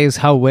in the days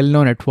how well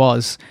known it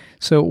was.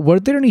 So were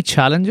there any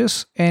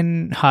challenges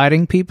in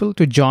hiring people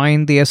to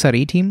join the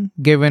SRE team,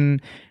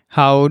 given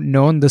how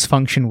known this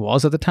function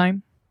was at the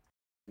time?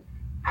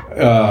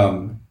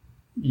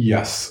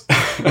 Yes,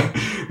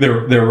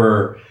 there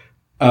were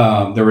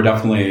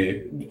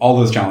definitely, all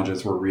those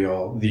challenges were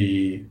real.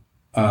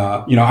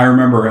 I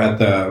remember at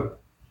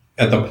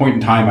the point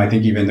in time, I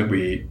think even that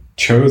we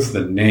chose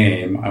the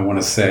name, I want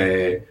to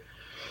say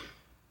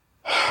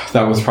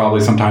that was probably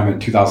sometime in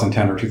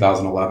 2010 or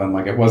 2011.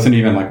 Like, it wasn't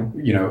even like,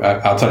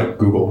 outside of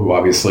Google, who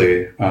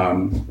obviously,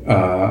 coined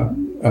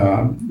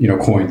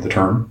the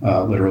term,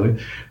 literally,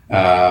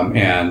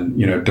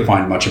 and,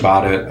 defined much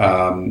about it.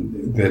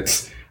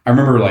 I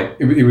remember like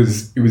it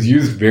was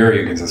used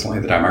very inconsistently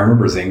at the time. I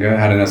remember Zynga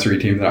had an SRE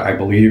team that I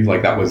believe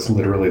like that was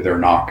literally their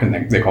knock,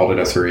 and they called it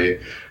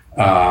SRE.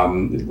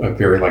 A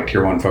very like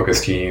tier 1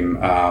 focused team.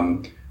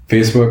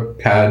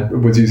 Facebook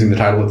was using the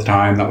title at the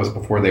time. That was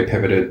before they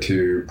pivoted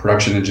to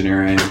production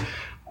engineering.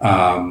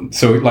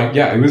 So like,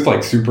 yeah, it was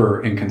like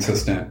super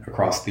inconsistent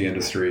across the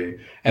industry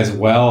as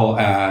well.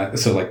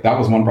 So like that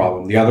was one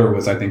problem. The other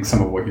was, I think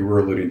some of what you were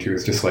alluding to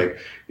is just like,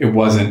 it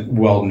wasn't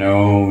well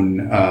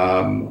known,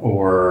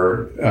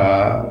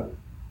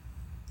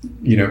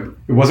 it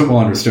wasn't well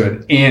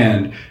understood.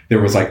 And there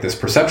was like this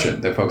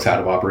perception that folks had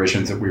of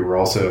operations that we were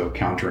also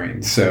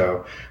countering.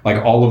 So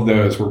like all of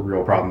those were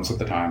real problems at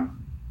the time.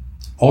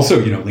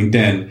 Also,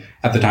 LinkedIn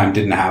at the time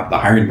didn't have the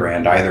hiring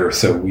brand either,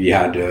 so we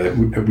had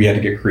to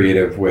get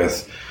creative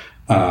with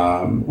a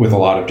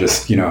lot of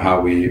just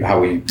how we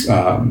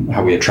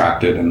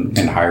attracted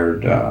and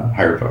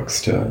hired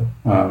folks to.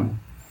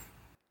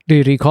 Do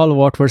you recall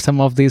what were some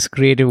of these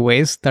creative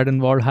ways that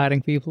involved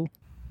hiring people?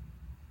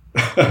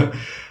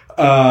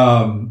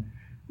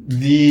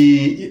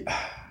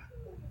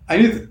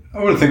 I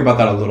want to think about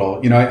that a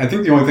little. I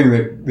think the only thing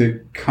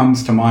that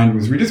comes to mind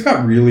was we just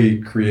got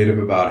really creative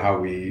about how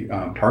we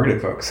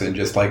targeted folks and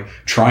just like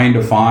trying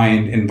to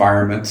find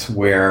environments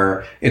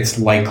where it's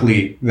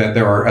likely that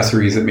there are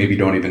SREs that maybe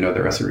don't even know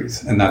they're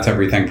SREs. And that's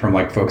everything from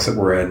like folks that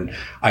were in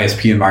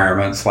ISP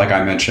environments, like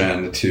I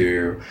mentioned,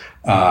 to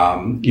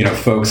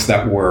folks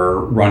that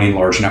were running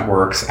large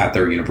networks at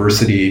their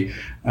university,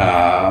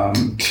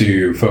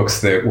 to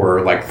folks that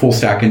were like full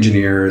stack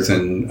engineers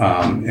and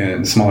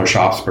in smaller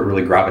shops, but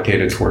really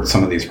gravitated towards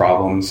some of these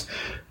problems.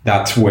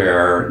 That's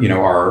where,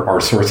 our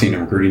sourcing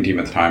and recruiting team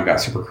at the time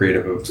got super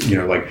creative of,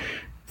 like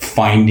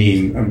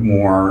finding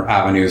more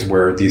avenues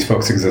where these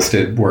folks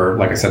existed, where,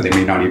 like I said, they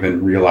may not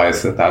even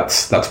realize that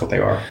that's what they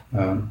are.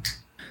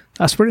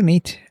 That's pretty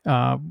neat.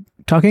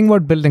 Talking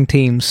about building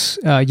teams,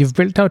 you've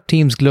built out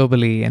teams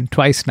globally and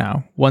twice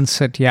now,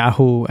 once at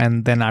Yahoo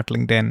and then at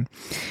LinkedIn.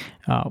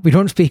 We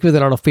don't speak with a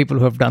lot of people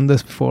who have done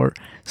this before,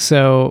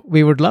 so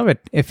we would love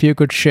it if you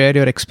could share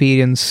your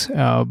experience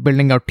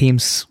building out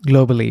teams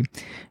globally,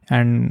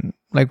 and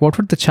like what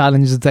were the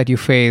challenges that you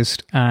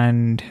faced,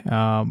 and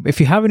if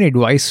you have any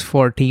advice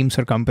for teams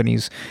or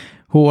companies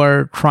who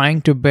are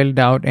trying to build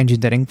out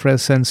engineering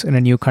presence in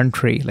a new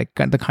country, like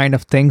the kind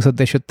of things that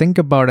they should think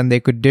about and they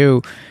could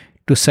do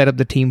to set up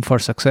the team for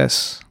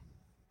success.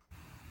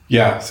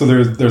 Yeah, so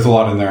there's a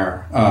lot in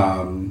there.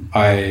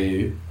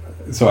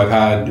 So I've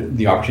had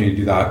the opportunity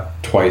to do that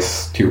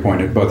twice, to your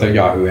point, both at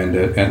Yahoo and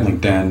at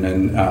LinkedIn,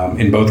 and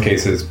in both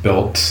cases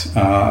built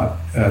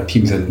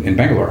teams in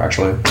Bangalore,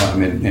 actually,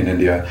 in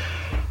India,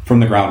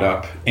 from the ground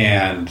up.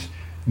 And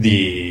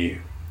the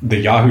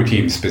Yahoo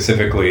team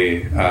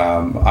specifically,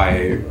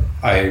 I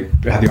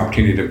had the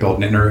opportunity to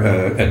build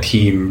a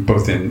team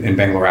both in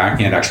Bangalore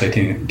and actually a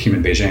team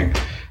in Beijing.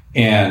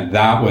 And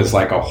that was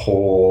like a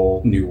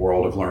whole new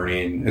world of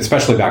learning,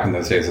 especially back in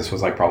those days. This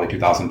was like probably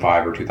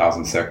 2005 or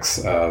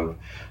 2006.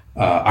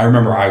 I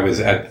remember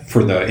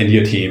for the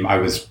India team, I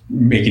was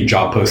making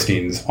job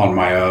postings on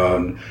my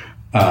own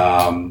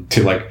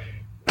to like,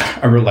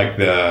 I remember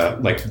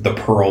the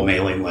Pearl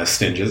mailing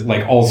list and just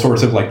like all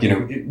sorts of like,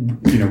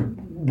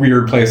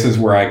 weird places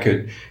where I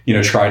could,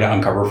 try to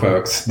uncover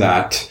folks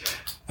that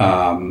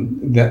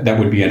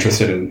would be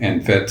interested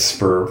in fits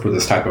for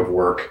this type of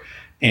work.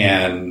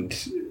 And,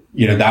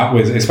 that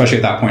was, especially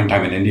at that point in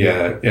time in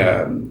India,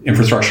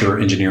 infrastructure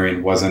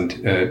engineering wasn't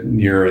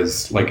near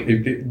as like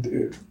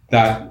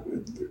that.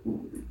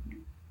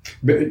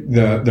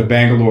 The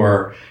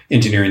Bangalore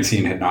engineering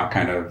scene had not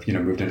kind of,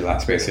 moved into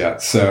that space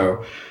yet.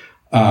 So,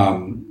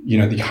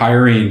 the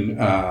hiring,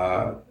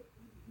 I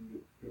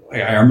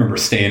remember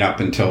staying up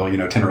until,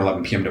 10 or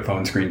 11 p.m. to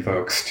phone screen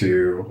folks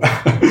to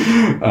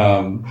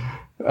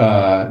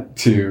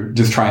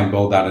just try and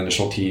build that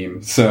initial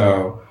team.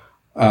 So,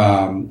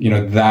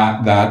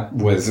 that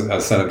was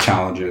a set of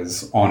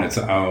challenges on its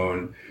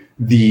own.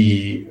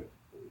 In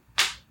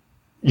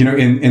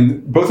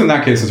both in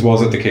that case, as well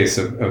as at the case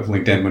of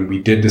LinkedIn, when we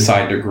did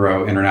decide to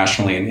grow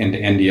internationally and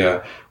into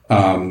India,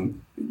 there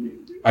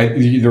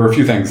were a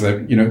few things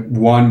that,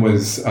 one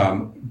was,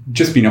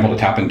 just being able to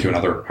tap into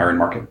another hiring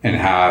market and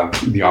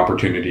have the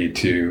opportunity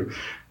to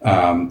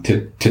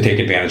take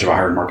advantage of a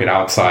hiring market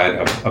outside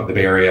of the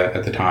Bay Area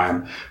at the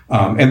time.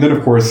 And then,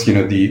 of course,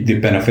 the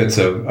benefits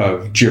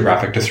of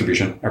geographic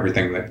distribution,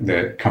 everything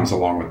that comes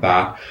along with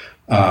that.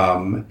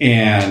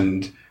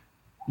 And,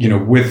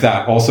 with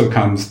that also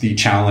comes the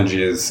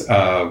challenges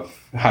of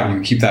how do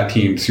you keep that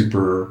team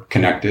super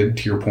connected,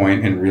 to your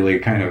point, and really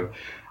kind of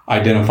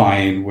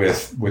identifying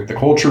with the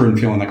culture and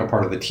feeling like a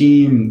part of the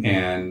team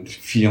and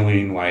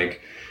feeling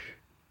like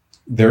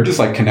they're just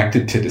like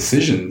connected to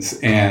decisions.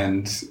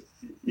 And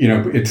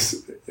it's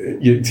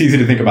easy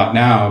to think about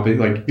now, but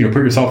like, put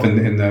yourself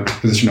in the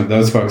position of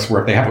those folks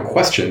where if they have a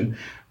question,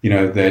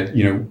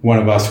 that, one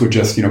of us would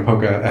just,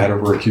 poke a head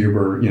over a cube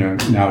or,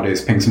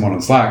 nowadays ping someone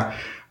on Slack,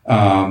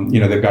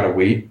 they've got to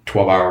wait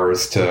 12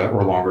 hours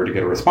or longer to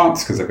get a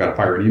response because they've got to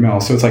fire an email.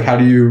 So it's like, how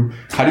do you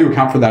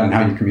account for that and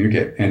how you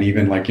communicate? And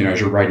even like, as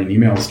you're writing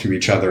emails to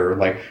each other,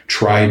 like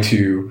try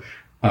to,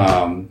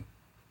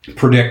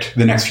 predict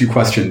the next few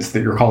questions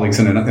that your colleagues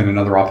in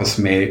another office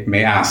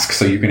may ask,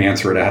 so you can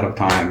answer it ahead of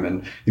time,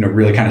 and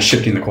really kind of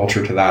shifting the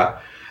culture to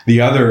that. The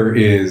other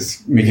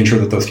is making sure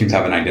that those teams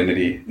have an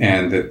identity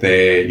and that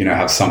they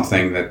have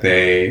something that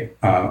they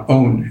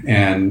own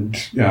and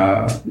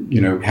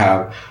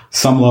have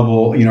some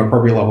level,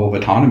 appropriate level of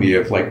autonomy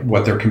of like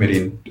what they're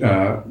committing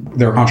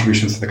their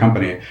contributions to the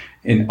company,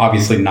 and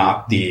obviously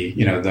not the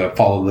the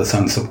follow the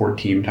sun support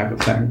team type of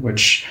thing,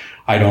 which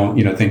I don't,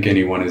 think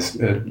anyone is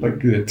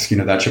like it's,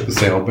 that ship has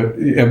sailed. But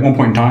at one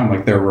point in time,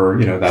 like there were,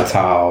 that's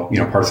how,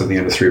 parts of the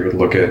industry would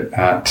look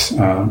at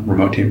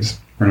remote teams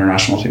or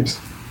international teams.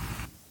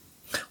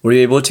 Were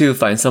you able to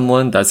find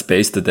someone that's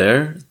based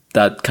there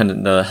that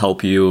can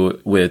help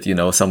you with,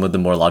 some of the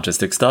more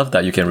logistic stuff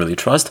that you can really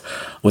trust?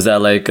 Was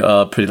that like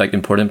a pretty like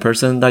important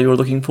person that you were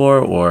looking for,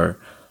 or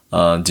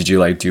did you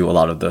like do a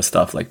lot of the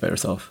stuff like by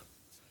yourself?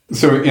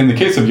 So in the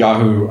case of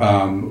Yahoo,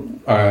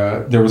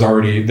 there was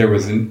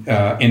an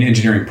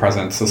engineering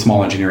presence, a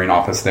small engineering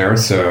office there.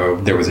 So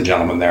there was a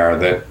gentleman there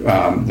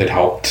that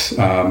helped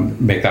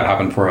make that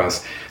happen for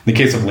us. In the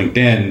case of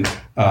LinkedIn,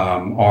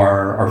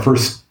 our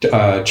first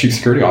chief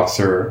security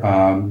officer,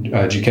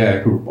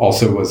 GK, who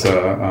also was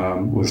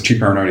chief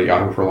paranoid at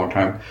Yahoo for a long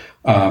time,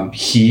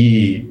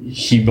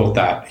 he built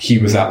that. He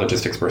was that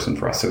logistics person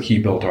for us. So he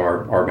built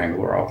our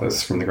Bangalore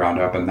office from the ground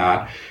up. And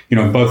that,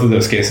 in both of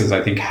those cases,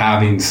 I think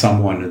having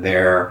someone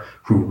there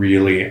who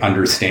really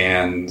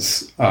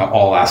understands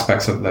all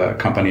aspects of the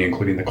company,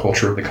 including the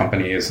culture of the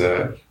company, is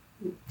a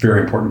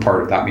very important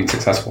part of that being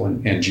successful.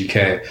 And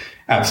GK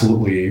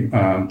absolutely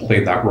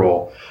played that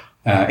role.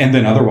 And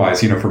then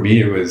otherwise, for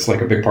me, it was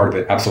like a big part of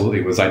it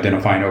absolutely was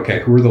identifying,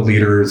 okay, who are the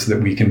leaders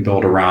that we can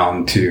build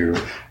around to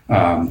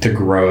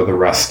grow the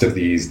rest of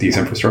these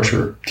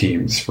infrastructure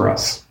teams for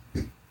us.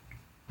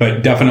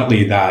 But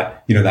definitely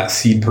that, that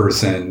seed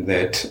person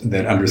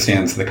that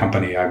understands the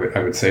company, I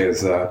would say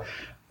is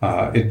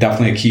it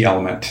definitely a key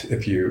element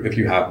if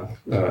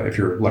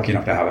you're lucky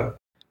enough to have it.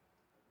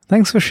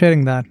 Thanks for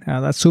sharing that.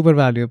 That's super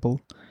valuable.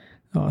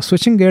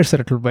 Switching gears a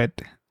little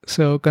bit.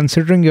 So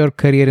considering your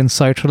career in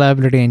site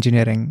reliability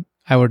engineering,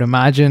 I would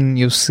imagine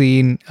you've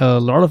seen a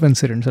lot of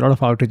incidents, a lot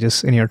of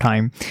outages in your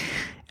time.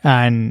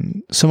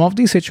 And some of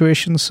these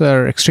situations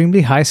are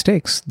extremely high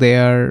stakes. They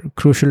are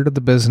crucial to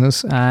the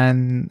business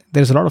and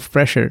there's a lot of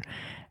pressure.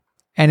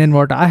 And in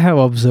what I have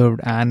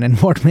observed and in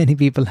what many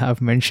people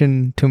have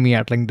mentioned to me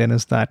at LinkedIn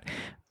is that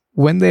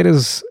when there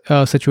is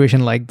a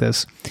situation like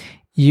this,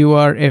 you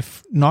are,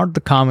 if not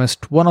the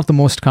calmest, one of the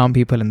most calm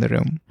people in the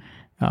room.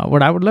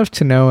 What I would love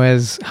to know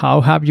is how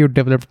have you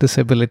developed this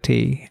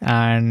ability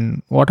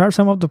and what are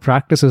some of the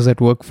practices that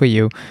work for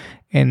you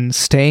in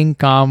staying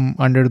calm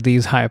under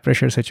these high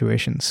pressure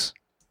situations?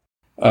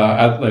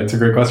 It's a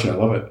great question. I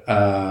love it.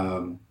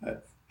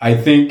 I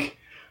think,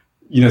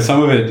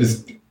 some of it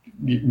is,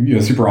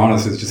 super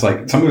honest, is just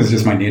like, some of it is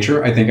just my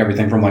nature. I think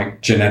everything from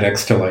like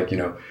genetics to like,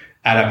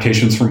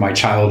 adaptations from my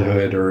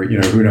childhood or,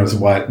 who knows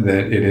what,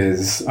 that it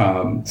is,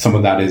 some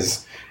of that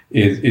is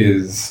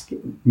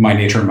my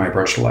nature and my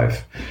approach to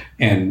life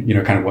and,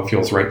 kind of what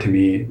feels right to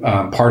me.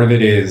 Part of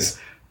it is,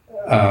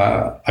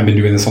 I've been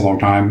doing this a long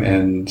time.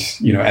 And,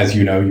 as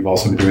you've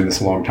also been doing this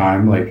a long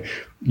time. Like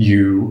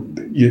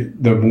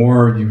the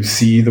more you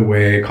see the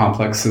way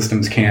complex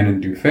systems can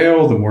and do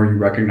fail, the more you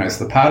recognize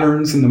the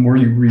patterns and the more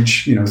you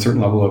reach, a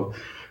certain level of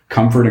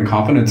comfort and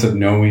confidence of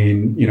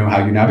knowing,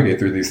 how you navigate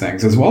through these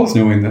things, as well as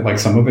knowing that like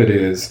some of it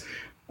is,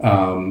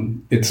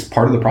 it's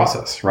part of the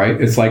process, right?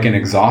 It's like an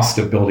exhaust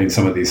of building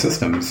some of these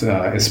systems,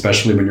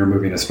 especially when you're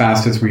moving as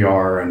fast as we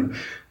are and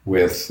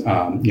with,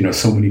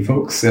 so many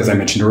folks, as I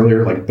mentioned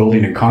earlier, like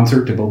building in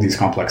concert to build these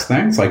complex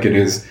things. Like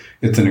it's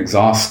an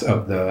exhaust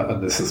of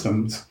the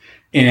systems.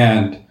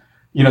 And,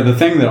 the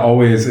thing that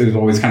always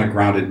kind of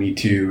grounded me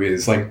too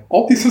is like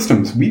all these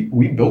systems,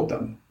 we built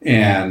them.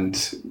 And,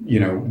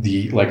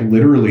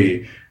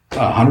 literally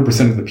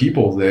 100% of the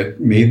people that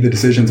made the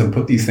decisions and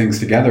put these things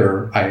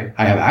together, I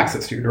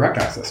have direct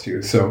access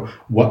to. So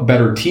what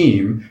better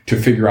team to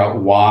figure out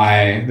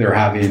why they're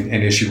having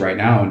an issue right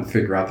now and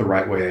figure out the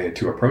right way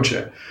to approach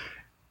it.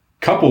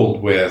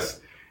 Coupled with,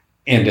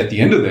 and at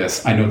the end of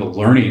this, I know the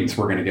learnings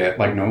we're going to get,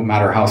 like no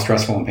matter how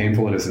stressful and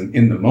painful it is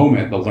in the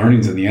moment, the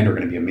learnings in the end are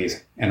going to be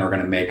amazing and are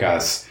going to make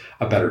us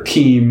a better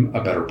team,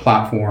 a better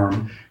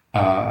platform.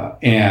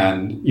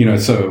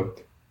 So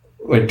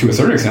like to a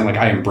certain extent, like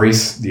I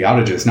embrace the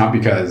outages, not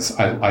because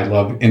I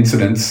love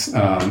incidents,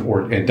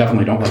 and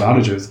definitely don't love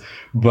outages,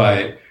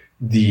 but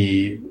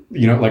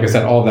like I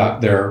said, all of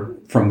that they're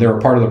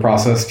a part of the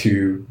process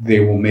to, they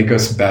will make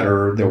us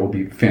better. There will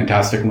be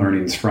fantastic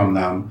learnings from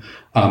them.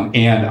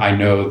 And I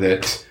know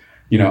that,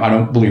 I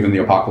don't believe in the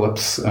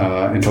apocalypse,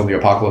 until the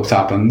apocalypse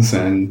happens.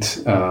 And,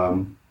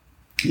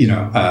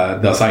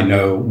 thus I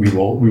know we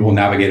will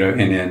navigate an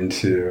end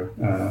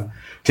to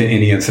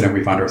any incident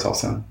we find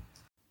ourselves in.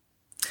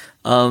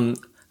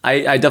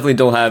 I definitely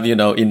don't have,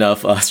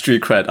 enough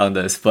street cred on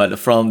this, but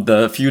from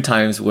the few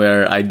times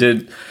where I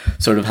did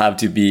sort of have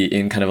to be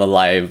in kind of a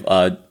live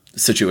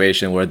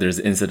situation where there's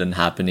incident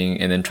happening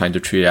and then trying to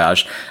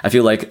triage. I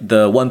feel like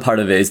the one part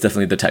of it is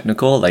definitely the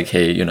technical, like,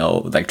 hey,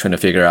 like trying to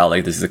figure out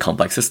like this is a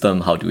complex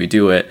system, how do we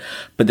do it?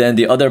 But then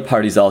the other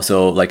part is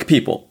also like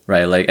people,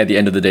 right? Like at the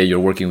end of the day, you're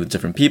working with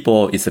different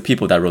people. It's the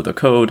people that wrote the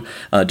code.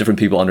 Different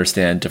people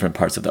understand different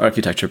parts of the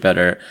architecture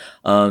better.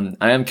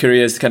 I am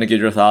curious to kind of get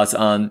your thoughts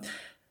on,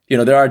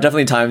 there are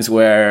definitely times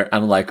where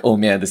I'm like, oh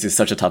man, this is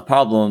such a tough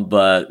problem,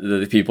 but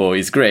the people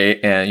is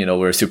great. And,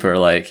 we're super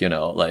really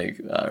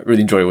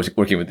enjoy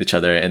working with each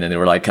other. And then they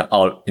were like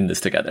all in this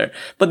together.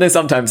 But then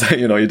sometimes,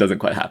 it doesn't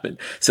quite happen.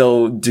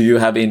 So do you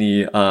have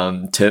any,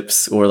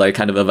 tips or like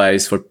kind of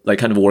advice for like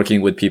kind of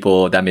working with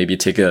people that maybe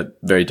take a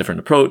very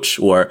different approach,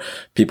 or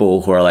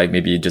people who are like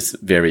maybe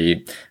just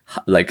very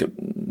like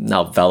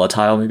not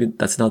volatile, maybe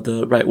that's not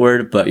the right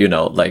word, but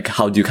like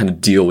how do you kind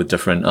of deal with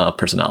different,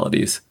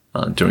 personalities?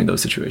 During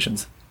those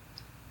situations?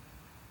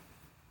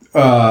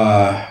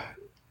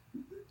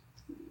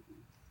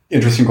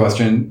 Interesting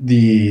question.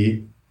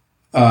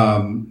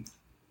 I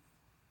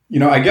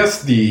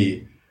guess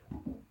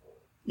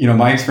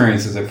my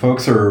experience is that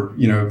folks are,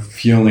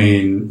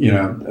 feeling,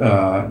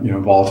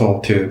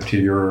 volatile to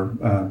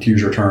use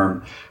your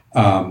term.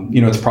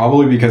 It's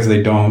probably because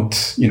they don't,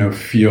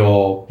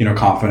 feel,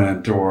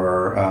 confident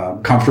or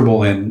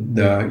comfortable in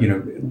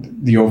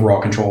the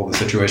overall control of the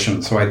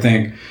situation. So I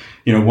think,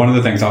 one of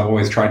the things I've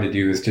always tried to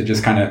do is to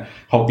just kind of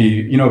help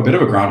be, a bit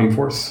of a grounding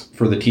force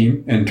for the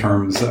team in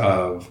terms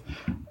of,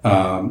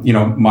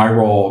 my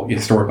role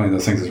historically in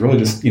those things is really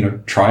just,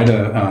 try to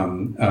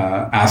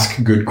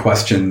ask good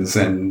questions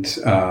and,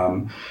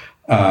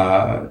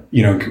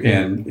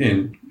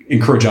 and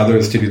encourage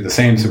others to do the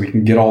same so we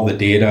can get all the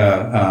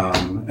data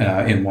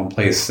in one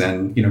place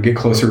and, get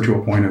closer to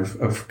a point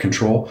of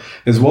control,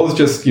 as well as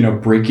just,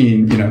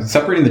 breaking,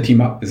 separating the team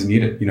up as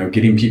needed,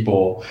 getting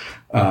people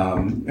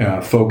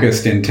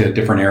focused into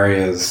different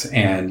areas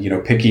and,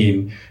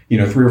 picking, 3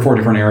 or 4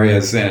 different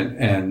areas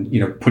and,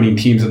 putting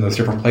teams in those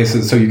different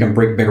places so you can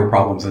break bigger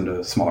problems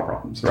into smaller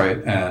problems.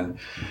 Right. And,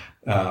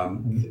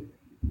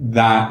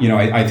 that,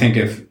 I think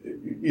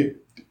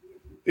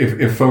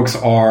if folks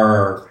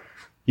are,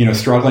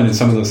 struggling in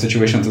some of those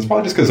situations, it's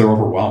probably just because they're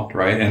overwhelmed,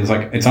 right? And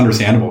it's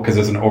understandable because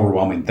it's an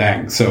overwhelming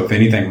thing. So if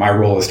anything, my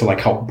role is to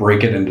like help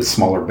break it into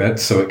smaller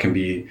bits so it can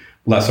be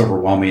less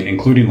overwhelming,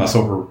 including less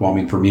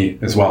overwhelming for me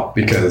as well,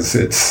 because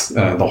it's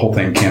the whole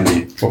thing can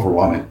be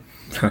overwhelming.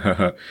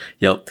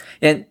 Yep.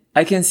 And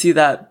I can see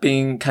that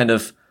being kind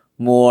of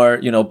more,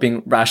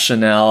 being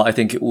rational. I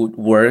think it would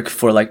work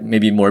for like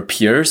maybe more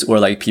peers or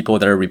like people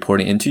that are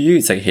reporting into you.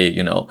 It's like, hey,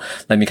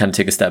 let me kind of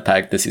take a step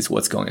back. This is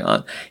what's going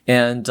on.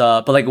 And,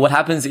 but like what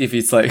happens if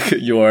it's like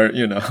you're,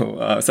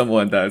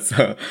 someone that's,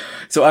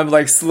 so I'm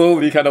like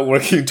slowly kind of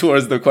working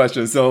towards the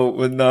question. So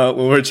when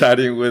we're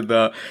chatting with,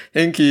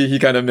 Henki, he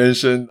kind of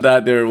mentioned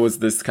that there was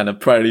this kind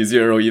of priority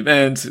 0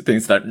 event,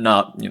 things that are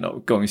not,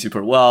 going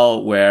super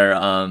well,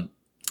 where,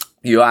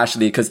 you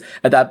actually, because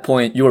at that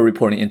point you were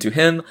reporting into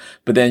him,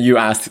 but then you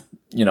asked,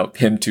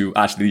 him to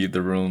actually leave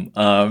the room.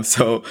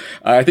 So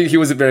I think he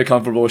wasn't very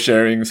comfortable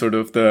sharing sort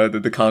of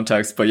the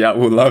context, but yeah,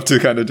 we'd love to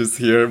kind of just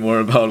hear more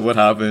about what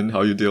happened,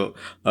 how you dealt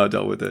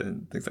with it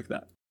and things like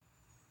that.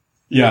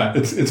 Yeah,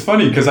 it's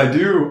funny because I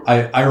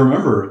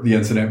remember the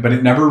incident, but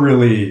it never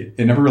really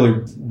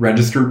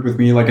registered with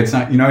me. Like it's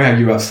not, how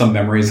you have some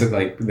memories that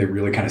like they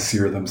really kind of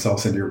sear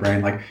themselves into your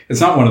brain. Like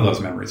it's not one of those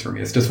memories for me.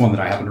 It's just one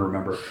that I happen to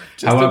remember.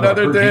 Just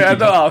another day at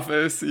the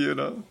office,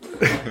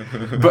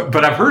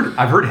 But I've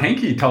heard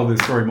Henki tell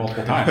this story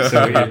multiple times.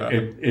 So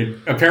it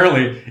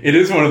apparently it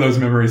is one of those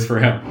memories for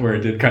him where it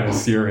did kind of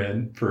sear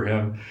in for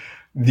him.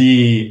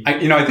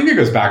 I think it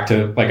goes back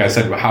to, like I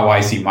said, how I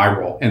see my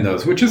role in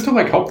those, which is to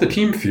like help the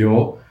team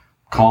feel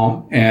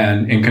calm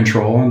and in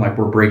control. And like,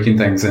 we're breaking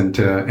things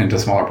into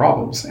smaller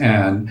problems.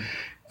 And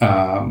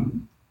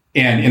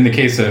in the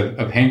case of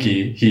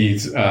Henki,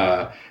 he's,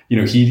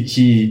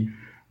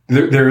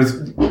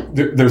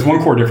 there's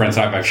one core difference.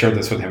 I've shared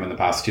this with him in the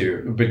past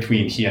too,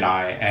 between he and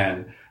I,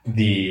 and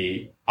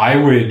the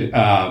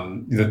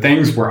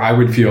things where I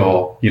would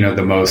feel,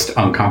 the most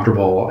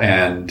uncomfortable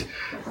and,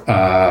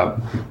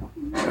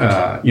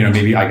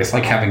 maybe I guess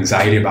like have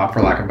anxiety about,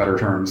 for lack of better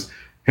terms,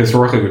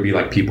 historically would be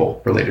like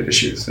people related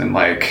issues and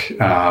like,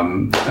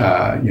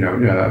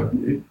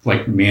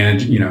 like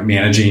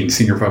managing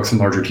senior folks in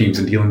larger teams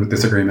and dealing with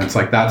disagreements.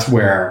 Like that's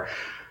where,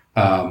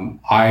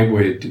 I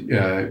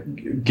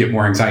would, get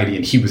more anxiety,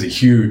 and he was a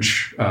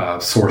huge,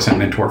 source and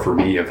mentor for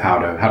me of how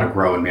to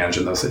grow and manage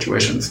in those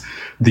situations.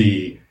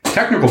 The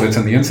technical bits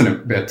and the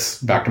incident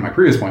bits, back to my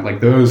previous point, like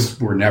those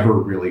were never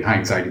really high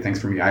anxiety things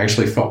for me. I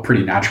actually felt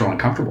pretty natural and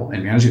comfortable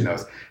in managing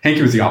those.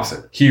 Henki was the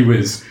opposite. He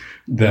was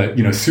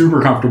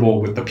super comfortable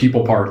with the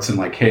people parts and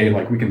like, hey,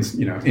 like we can,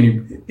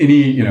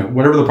 any,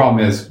 whatever the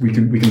problem is, we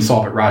can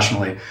solve it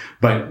rationally,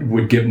 but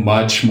would get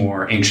much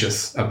more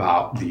anxious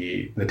about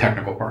the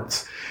technical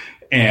parts.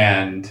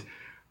 And,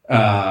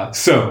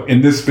 so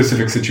in this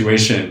specific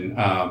situation,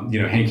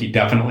 Henki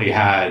definitely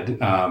had,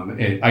 I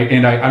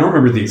don't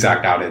remember the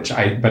exact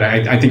outage, but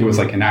I think it was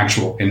like an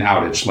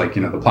outage, like,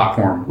 the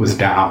platform was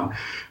down.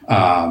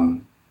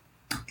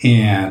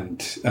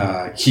 And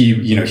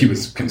he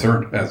was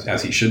concerned,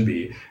 as he should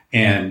be,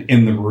 and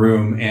in the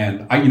room.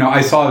 And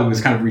I saw it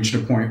was kind of reached a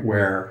point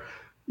where,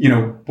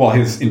 while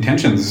his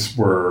intentions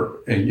were,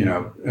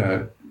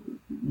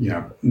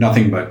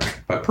 nothing but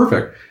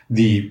perfect,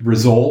 the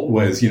result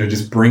was,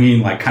 just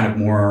bringing like kind of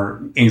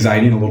more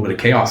anxiety and a little bit of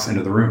chaos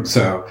into the room.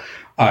 So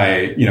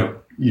I,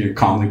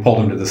 calmly pulled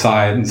him to the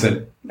side and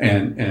said,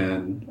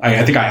 and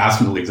I think I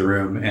asked him to leave the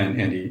room,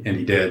 and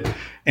he did.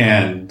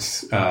 And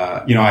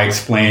I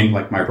explained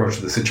like my approach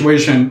to the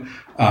situation,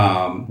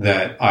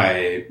 that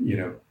I,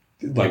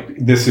 like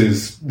this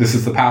is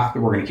the path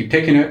that we're going to keep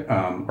taking it.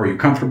 Are you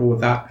comfortable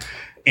with that?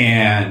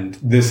 And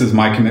this is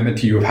my commitment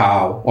to you of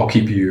how I'll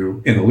keep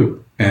you in the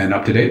loop and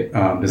up to date.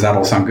 Does that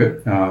all sound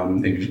good?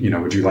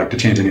 Would you like to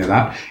change any of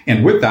that?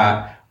 And with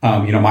that,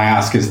 my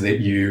ask is that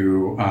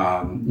you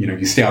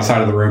stay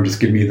outside of the room. Just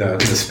give me the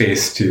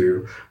space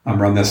to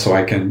run this so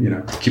I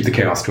can, keep the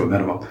chaos to a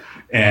minimum.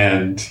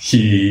 And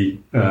he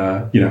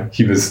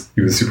was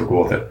super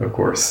cool with it, of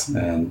course.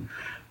 And,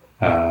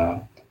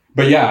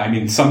 but yeah, I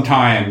mean,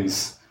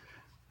 sometimes,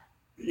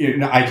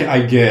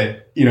 I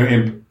get,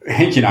 and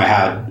Hanky and I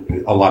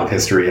had a lot of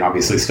history and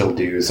obviously still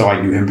do. So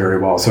I knew him very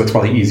well. So it's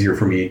probably easier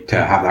for me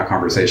to have that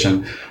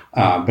conversation.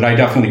 But I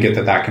definitely get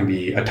that can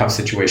be a tough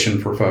situation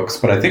for folks.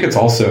 But I think it's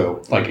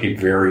also like a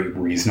very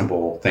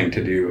reasonable thing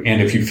to do.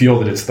 And if you feel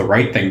that it's the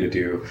right thing to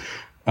do,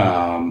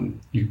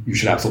 you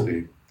should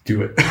absolutely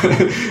do it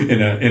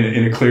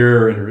in a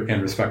clear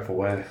and respectful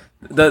way.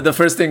 The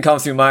first thing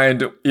comes to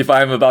mind if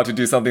I'm about to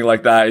do something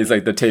like that is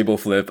like the table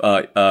flip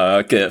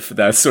gif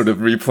that's sort of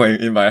replaying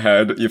in my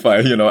head if I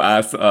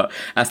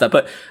ask that.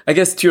 But I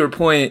guess to your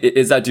point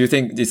is that, do you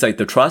think it's like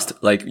the trust,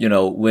 like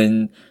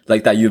when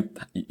like that you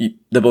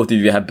the both of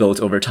you have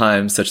built over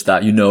time, such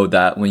that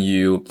that when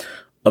you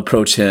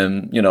approach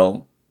him,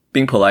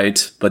 being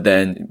polite, but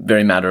then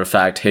very matter of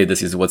fact, hey,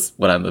 this is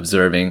what I'm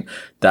observing,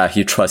 that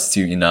he trusts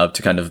you enough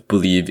to kind of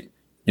believe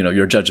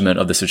your judgment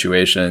of the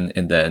situation,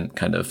 and then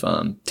kind of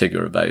take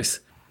your advice.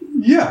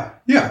 Yeah.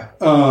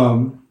 I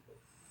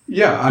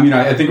mean,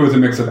 I think it was a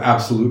mix of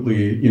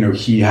absolutely,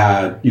 he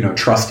had,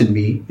 trust in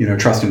me,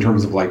 trust in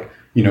terms of like,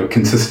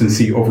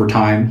 consistency over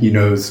time. He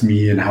knows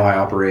me and how I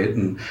operate,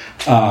 and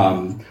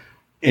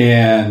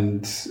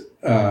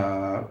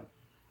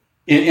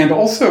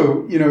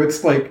also,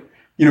 it's like,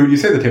 when you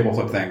say the table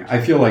flip thing, I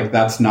feel like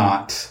that's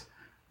not,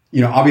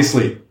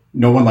 obviously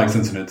no one likes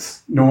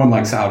incidents. No one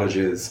likes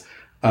outages.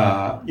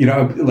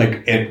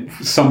 Like at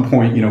some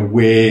point,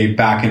 way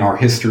back in our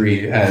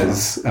history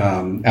as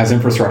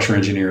infrastructure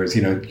engineers,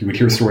 you would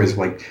hear stories of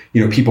like,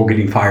 people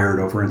getting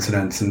fired over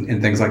incidents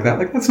and things like that.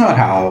 Like that's not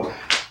how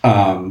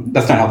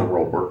the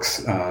world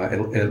works,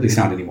 at least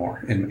not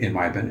anymore, in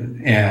my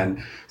opinion.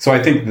 And so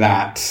I think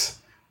that,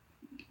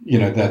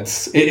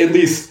 that's at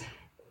least,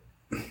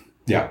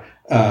 yeah.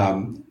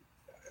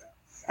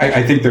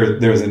 I think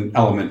there's an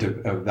element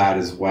of that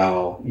as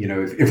well.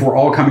 If we're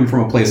all coming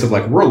from a place of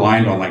like, we're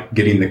aligned on like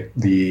getting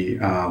the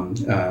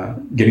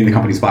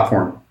company's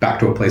platform back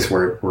to a place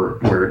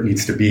where it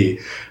needs to be,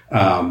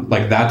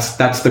 like that's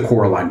the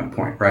core alignment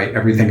point, right?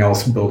 Everything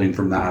else building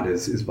from that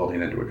is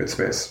building into a good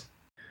space.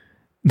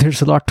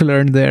 There's a lot to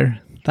learn there.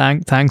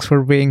 Thanks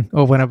for being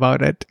open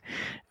about it.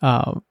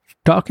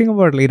 Talking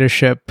about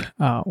leadership,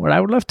 what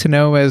I would love to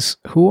know is,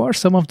 who are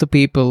some of the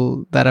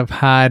people that have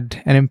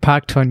had an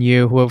impact on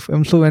you, who have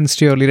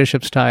influenced your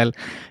leadership style,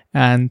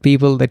 and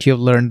people that you've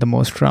learned the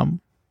most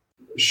from?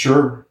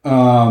 Sure.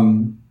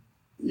 Probably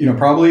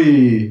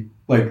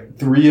like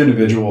 3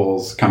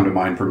 individuals come to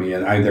mind for me.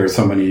 And there's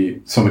so many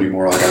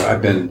more. Like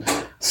I've been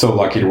so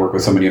lucky to work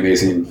with so many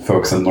amazing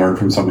folks and learn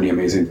from so many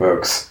amazing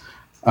folks.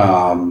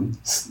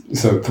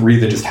 So 3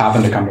 that just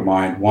happen to come to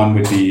mind. One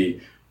would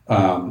be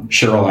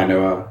Cheryl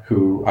Ainoa,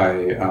 who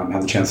I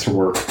had the chance to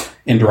work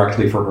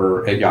indirectly for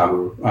her at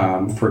Yahoo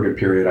for a good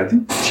period. I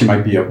think she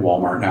might be at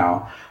Walmart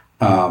now.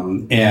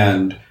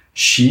 And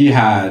she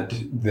had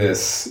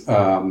this,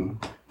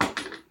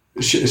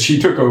 she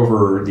took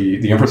over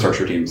the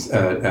infrastructure teams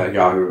at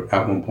Yahoo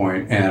at one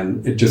point,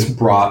 and it just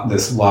brought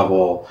this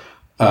level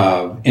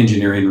of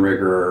engineering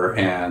rigor.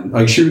 And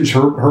like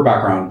her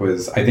background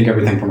was, I think,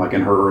 everything from like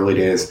in her early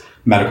days,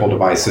 medical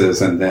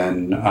devices, and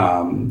then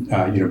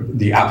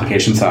the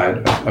application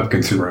side of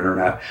consumer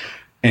internet.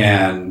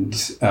 And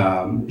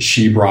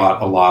she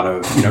brought a lot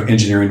of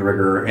engineering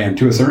rigor, and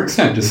to a certain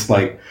extent, just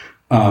like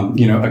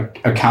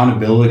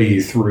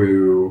accountability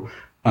through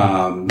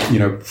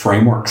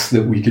frameworks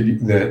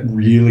that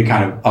really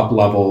kind of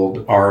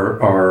up-leveled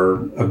our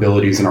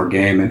abilities in our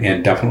game.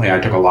 And definitely I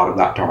took a lot of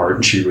that to heart,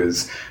 and she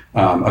was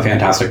a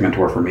fantastic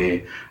mentor for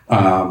me.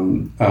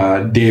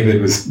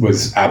 David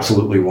was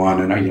absolutely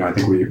one. And I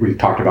think we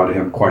talked about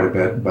him quite a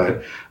bit,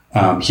 but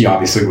he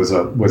obviously was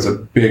a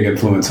big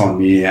influence on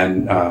me.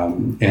 And I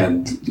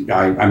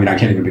mean, I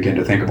can't even begin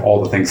to think of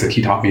all the things that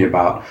he taught me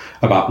about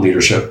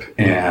leadership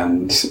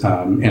and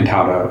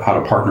how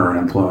to partner and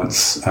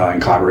influence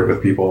and collaborate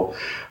with people.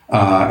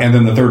 And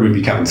then the third would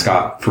be Kevin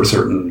Scott, for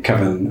certain.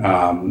 Kevin,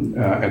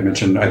 I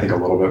mentioned, I think a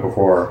little bit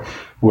before,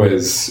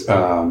 was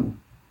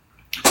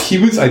He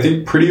was, I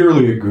think, pretty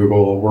early at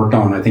Google, worked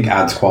on, I think,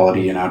 ads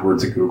quality and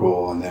AdWords at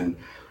Google, and then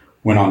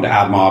went on to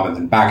AdMob and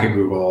then back at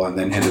Google, and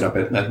then ended up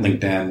at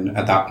LinkedIn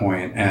at that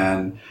point.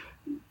 And,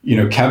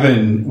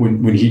 Kevin,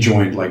 when he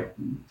joined, like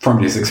from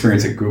his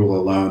experience at Google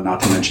alone, not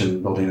to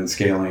mention building and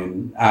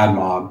scaling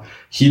AdMob,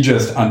 he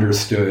just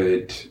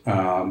understood, he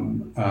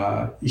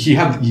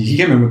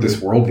came in with this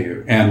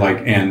worldview and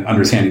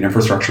understanding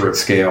infrastructure at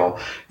scale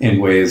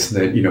in ways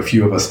that,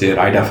 few of us did.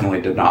 I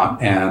definitely did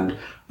not. And,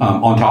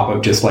 on top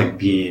of just like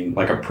being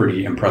like a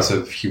pretty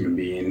impressive human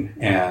being.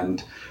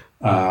 And,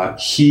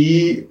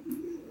 he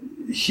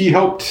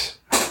helped,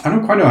 I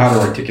don't quite know how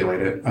to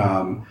articulate it.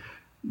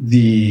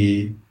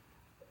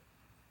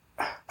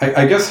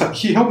 I guess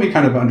he helped me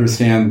kind of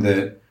understand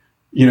that,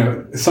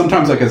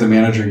 sometimes like as a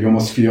manager, you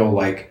almost feel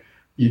like,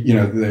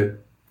 that,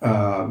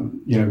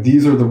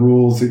 these are the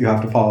rules that you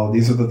have to follow.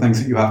 These are the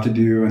things that you have to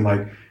do. And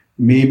like,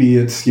 maybe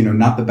it's,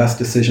 not the best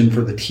decision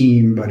for the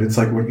team, but it's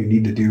like what you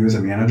need to do as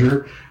a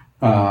manager.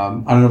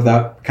 I don't know if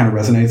that kind of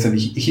resonates. And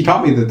he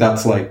taught me that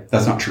that's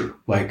not true.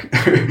 Like,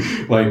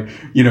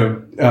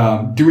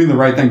 doing the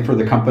right thing for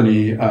the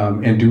company,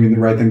 and doing the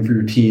right thing for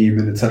your team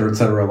and et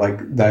cetera,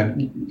 like that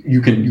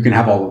you can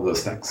have all of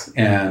those things.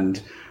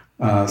 And,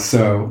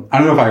 so I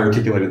don't know if I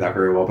articulated that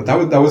very well, but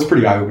that was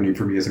pretty eye-opening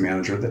for me as a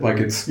manager, that like,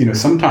 it's,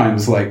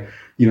 sometimes like,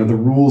 the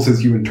rules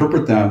as you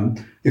interpret them,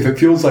 if it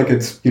feels like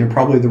it's,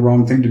 probably the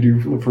wrong thing to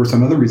do for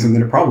some other reason,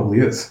 then it probably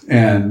is.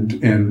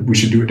 And we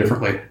should do it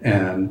differently.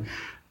 And,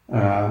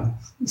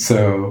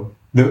 so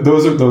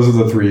those are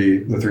the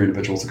three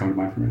individuals that come to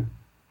mind for me.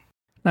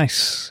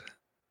 Nice.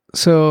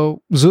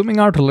 So zooming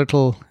out a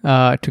little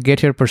to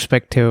get your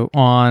perspective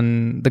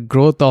on the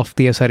growth of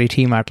the SRE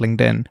team at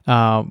LinkedIn,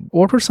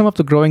 what were some of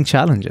the growing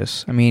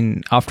challenges? I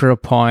mean, after a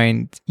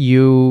point,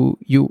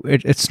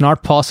 it's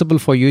not possible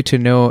for you to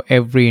know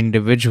every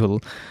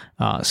individual.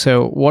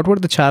 So what were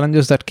the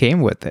challenges that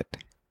came with it?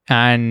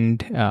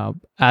 And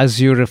as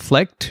you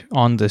reflect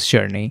on this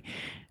journey,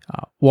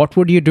 what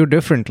would you do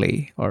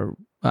differently? Or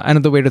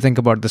another way to think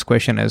about this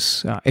question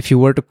is, if you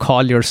were to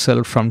call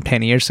yourself from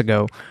 10 years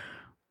ago,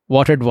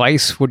 what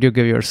advice would you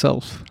give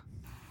yourself?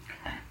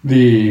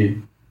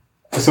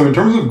 So in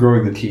terms of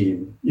growing the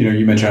team,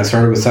 you mentioned I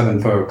started with 7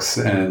 folks,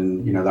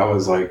 and, that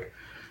was like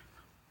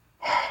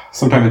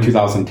sometime in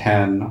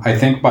 2010. I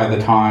think by the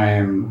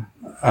time,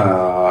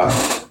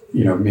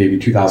 maybe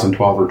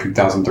 2012 or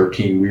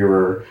 2013, we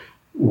were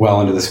well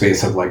into the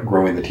space of like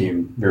growing the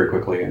team very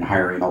quickly and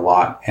hiring a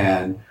lot.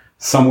 And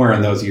somewhere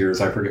in those years,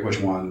 I forget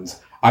which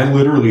ones, I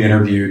literally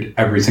interviewed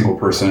every single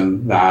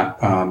person that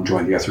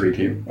joined the SRE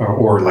team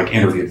or like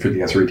interviewed for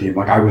the SRE team.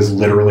 Like I was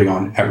literally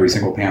on every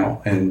single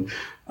panel, and,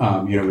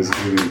 was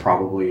doing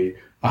probably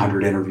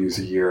 100 interviews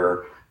a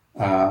year.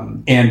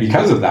 And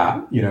because of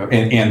that,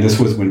 and this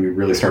was when we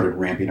really started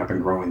ramping up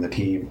and growing the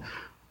team.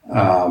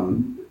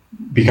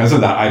 Because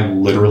of that, I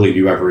literally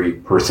knew every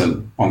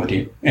person on the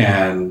team,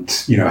 and,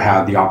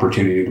 had the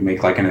opportunity to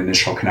make like an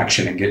initial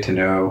connection and get to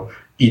know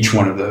each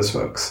one of those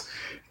folks.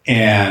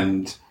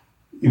 And,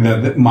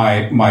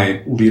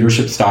 my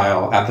leadership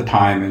style at the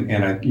time,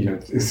 and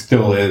it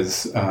still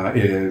is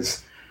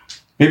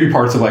maybe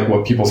parts of like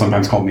what people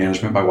sometimes call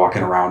management by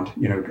walking around,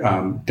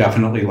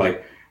 definitely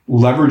like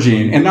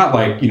leveraging, and not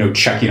like,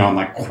 checking on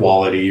like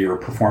quality or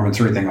performance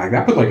or anything like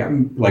that, but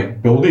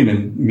like building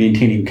and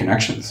maintaining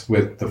connections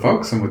with the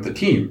folks and with the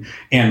team.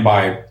 And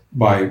by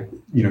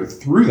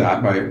through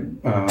that,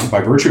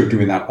 by virtue of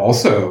doing that,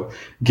 also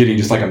getting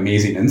just like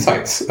amazing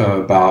insights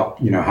about,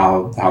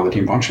 how the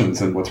team functions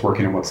and what's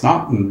working and what's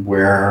not, and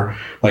where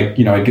like,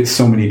 I get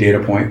so many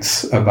data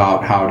points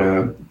about how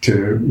to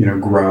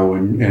grow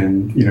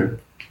and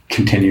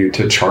continue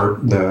to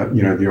chart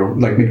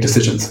like make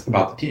decisions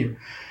about the team.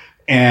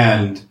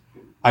 And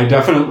I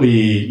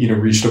definitely,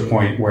 reached a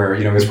point where,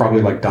 it was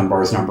probably like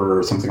Dunbar's number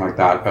or something like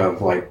that,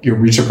 of like,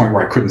 reached a point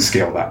where I couldn't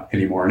scale that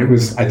anymore. And it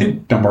was, I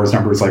think Dunbar's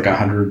number is like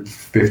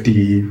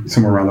 150,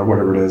 somewhere around there,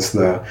 whatever it is,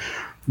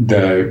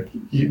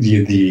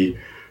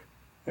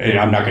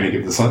 I'm not going to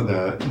give this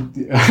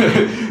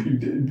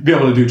be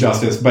able to do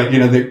justice, but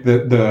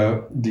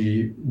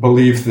the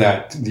belief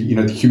that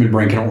the human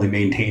brain can only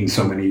maintain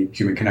so many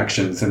human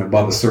connections, and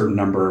above a certain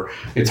number,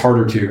 it's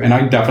harder to. And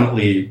I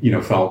definitely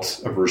felt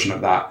a version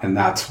of that, and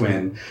that's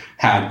when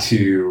had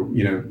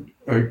to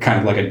kind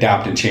of like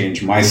adapt and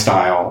change my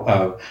style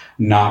of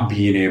not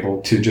being able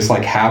to just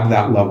like have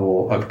that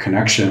level of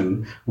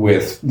connection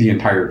with the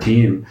entire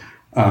team.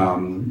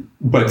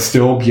 But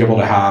still be able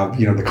to have,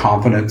 the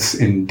confidence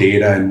in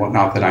data and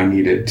whatnot that I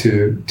needed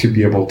to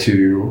be able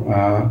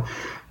to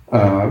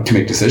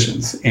make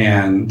decisions.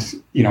 And,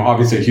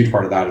 obviously a huge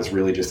part of that is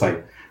really just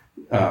like,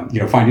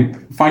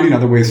 finding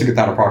other ways to get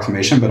that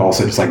approximation, but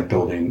also just like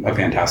building a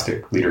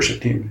fantastic leadership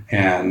team.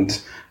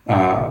 And,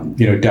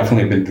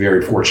 definitely been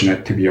very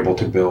fortunate to be able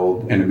to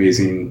build an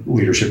amazing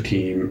leadership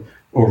team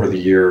over the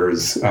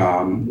years.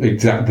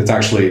 That's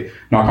actually,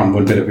 knock on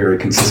wood, been a very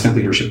consistent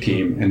leadership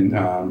team in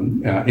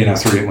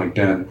SRE and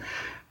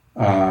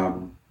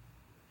LinkedIn.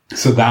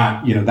 So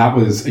that, that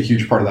was a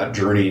huge part of that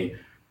journey.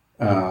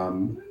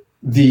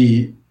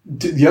 The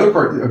the other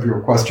part of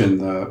your question,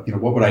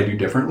 what would I do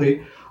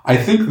differently? I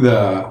think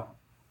how'd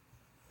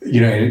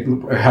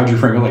you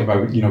frame it? Like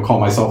if I, call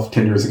myself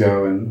 10 years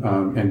ago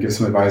and give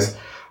some advice,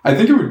 I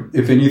think it would,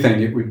 if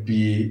anything, it would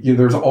be,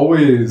 there's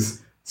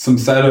always some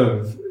set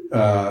of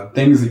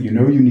things that you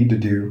need to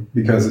do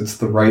because it's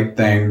the right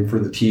thing for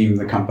the team,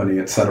 the company,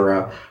 et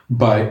cetera.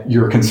 But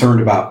you're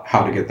concerned about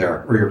how to get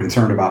there, or you're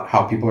concerned about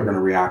how people are going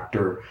to react.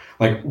 Or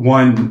like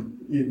one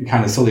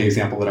kind of silly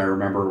example that I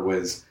remember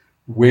was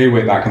way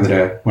back in the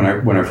day when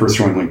I first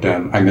joined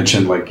LinkedIn. I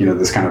mentioned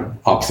this kind of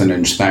ops and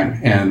eng thing,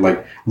 and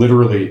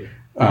literally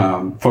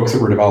folks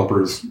that were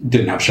developers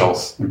didn't have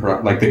shells in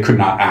product, they could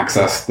not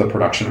access the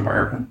production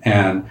environment.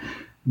 And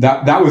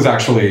that was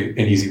actually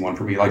an easy one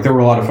for me. There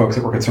were a lot of folks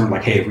that were concerned,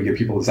 hey, if we give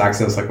people this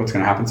access, what's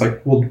going to happen? It's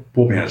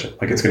we'll manage it.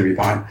 It's going to be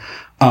fine.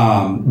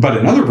 But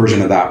another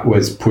version of that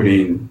was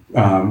putting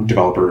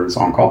developers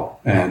on call.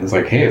 And it's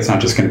hey, it's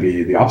not just going to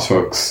be the ops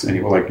folks. And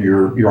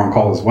you're on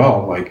call as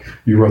well.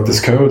 You wrote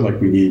this code.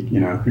 We need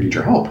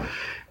your help.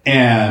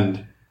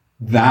 And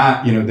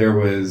that,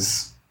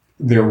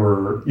 there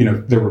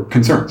were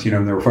concerns,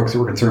 and there were folks that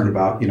were concerned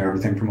about,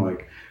 everything from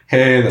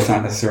hey, that's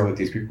not necessarily what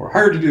these people are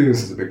hired to do.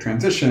 This is a big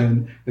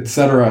transition, et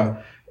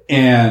cetera.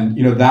 And,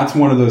 that's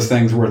one of those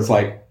things where it's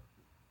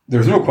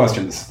there's no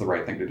question this is the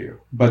right thing to do.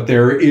 But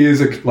there is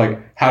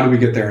how do we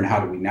get there and how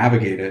do we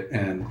navigate it?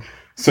 And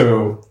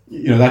so,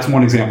 that's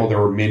one example.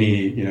 There were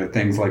many,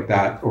 things like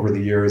that over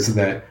the years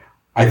that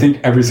I think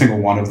every single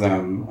one of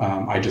them,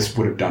 I just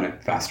would have done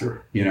it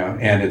faster,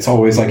 and it's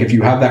always if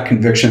you have that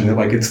conviction that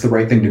it's the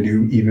right thing to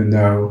do, even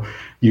though,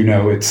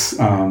 it's,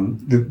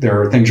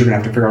 there are things you're gonna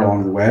have to figure out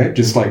along the way,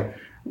 just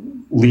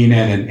lean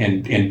in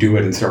and do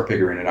it and start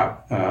figuring it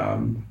out.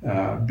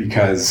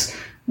 Because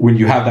when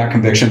you have that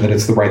conviction that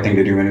it's the right thing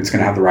to do and it's going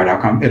to have the right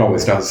outcome, it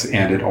always does.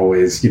 And it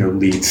always,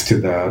 leads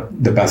to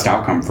the best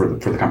outcome for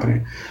the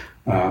company.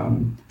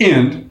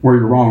 And where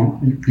you're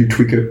wrong, you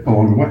tweak it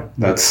along the way.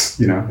 That's,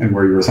 and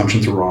where your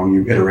assumptions are wrong,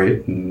 you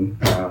iterate. And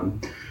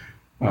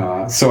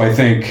so I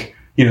think,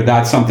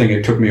 that's something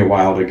it took me a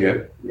while to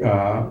get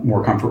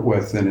more comfort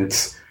with. And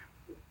it's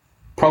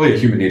probably a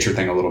human nature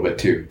thing a little bit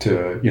too,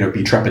 to,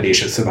 be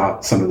trepidatious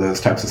about some of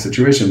those types of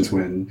situations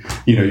when,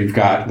 you've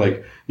got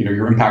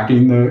you're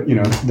impacting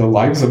the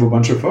lives of a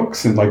bunch of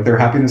folks and their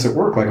happiness at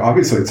work.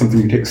 Obviously it's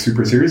something you take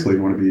super seriously.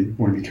 You want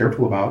to be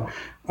careful about.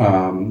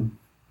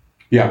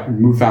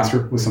 Move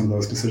faster with some of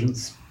those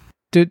decisions.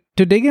 To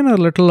dig in a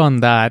little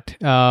on that,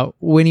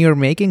 when you're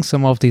making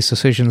some of these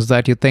decisions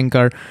that you think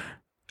are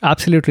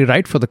absolutely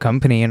right for the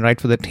company and right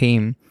for the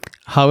team,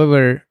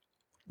 however,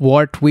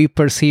 what we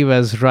perceive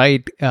as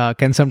right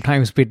can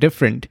sometimes be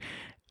different.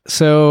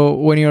 So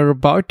when you're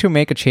about to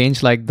make a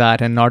change like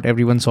that and not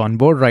everyone's on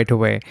board right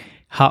away,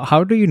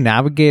 how do you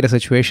navigate a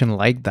situation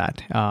like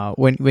that?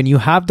 When you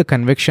have the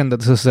conviction that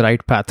this is the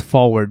right path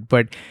forward,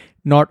 but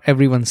not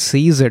everyone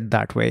sees it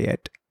that way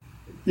yet?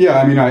 Yeah,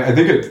 I mean, I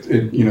think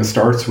it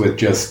starts with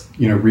just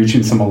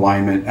reaching some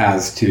alignment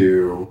as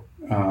to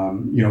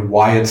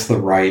why it's the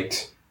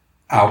right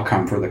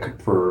outcome for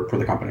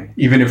the company,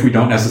 even if we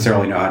don't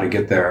necessarily know how to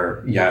get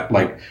there yet.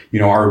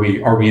 Are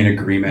we in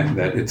agreement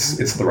that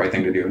it's the right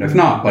thing to do? And if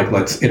not,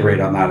 let's iterate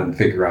on that and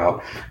figure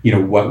out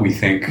what we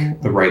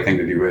think the right thing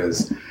to do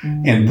is.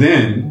 And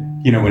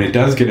then when it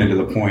does get into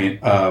the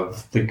point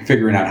of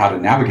figuring out how to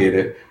navigate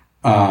it,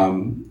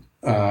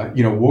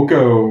 we'll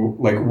go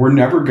we're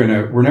never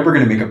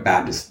gonna make a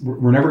bad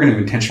we're never gonna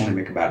intentionally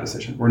make a bad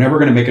decision. We're never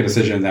gonna make a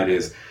decision that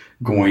is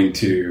going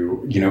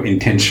to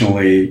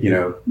intentionally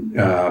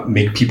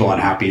make people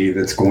unhappy.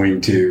 That's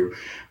going to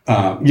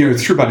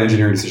it's true about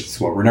engineering decisions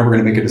as well. We're never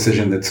going to make a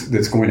decision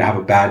that's going to have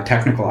a bad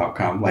technical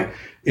outcome.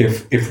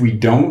 If we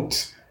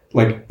don't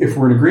if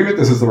we're in agreement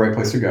this is the right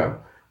place to go,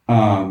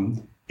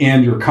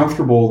 and you're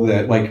comfortable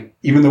that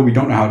even though we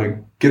don't know how to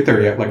get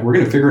there yet, we're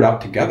going to figure it out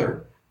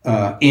together.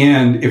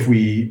 And if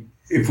we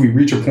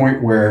reach a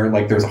point where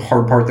there's a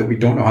hard part that we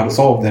don't know how to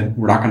solve, then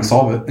we're not going to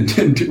solve it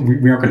until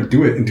we aren't going to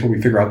do it until we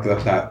figure out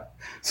that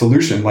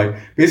solution.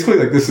 Basically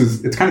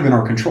it's kind of in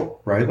our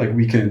control, right?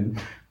 We can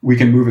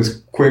move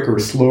as quick or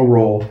slow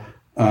roll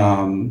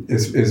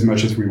as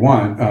much as we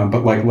want,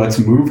 but let's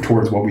move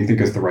towards what we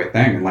think is the right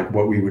thing and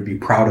what we would be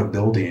proud of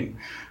building.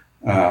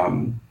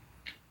 And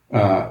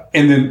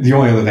then the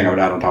only other thing I would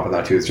add on top of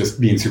that too is just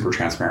being super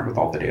transparent with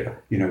all the data.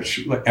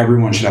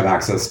 Everyone should have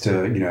access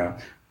to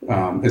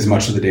as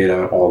much of the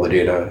data, all the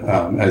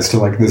data, as to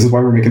this is why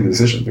we're making the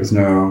decision. There's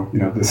no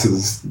this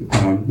is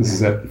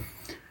it.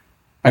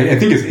 I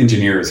think as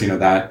engineers,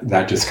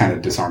 that just kind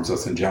of disarms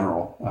us in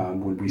general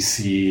when we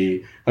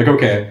see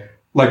okay,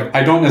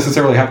 I don't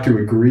necessarily have to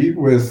agree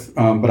with,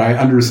 but I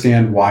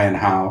understand why and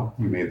how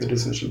you made the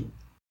decision.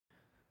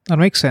 That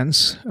makes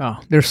sense.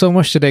 There's so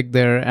much to dig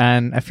there,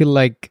 and I feel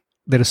like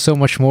there is so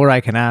much more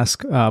I can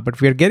ask, but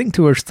we are getting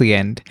towards the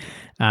end,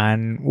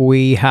 and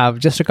we have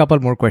just a couple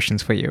more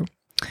questions for you.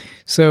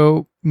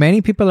 So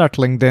many people at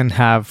LinkedIn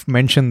have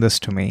mentioned this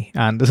to me,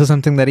 and this is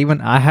something that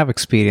even I have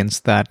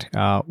experienced, that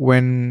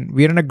when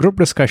we're in a group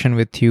discussion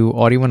with you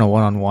or even a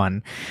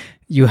one-on-one,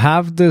 you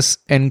have this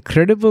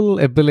incredible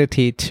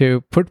ability to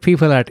put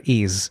people at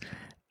ease.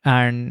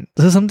 And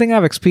this is something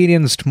I've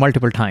experienced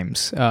multiple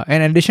times.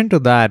 In addition to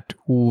that,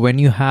 when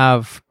you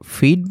have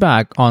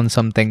feedback on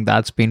something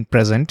that's been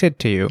presented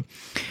to you,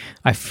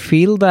 I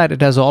feel that it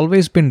has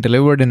always been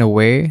delivered in a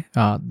way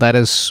that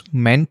is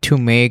meant to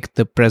make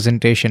the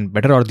presentation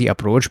better or the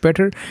approach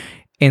better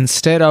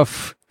instead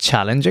of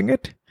challenging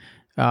it.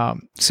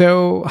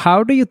 So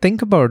how do you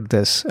think about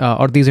this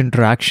or these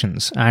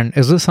interactions? And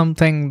is this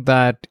something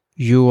that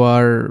you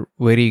are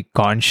very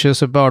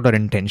conscious about or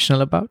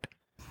intentional about?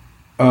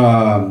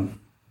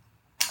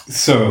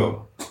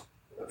 So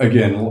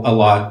again, a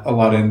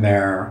lot in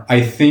there.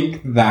 I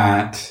think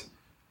that,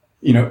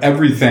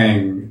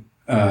 everything,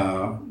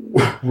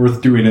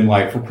 worth doing in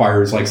life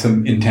requires like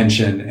some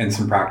intention and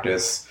some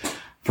practice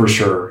for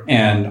sure.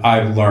 And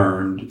I've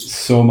learned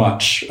so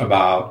much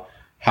about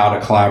how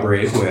to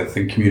collaborate with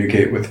and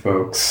communicate with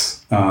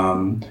folks,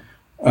 over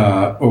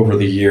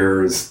the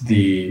years.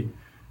 I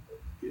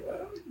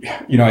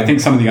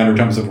think some of the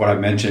undertones of what I've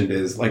mentioned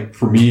is like,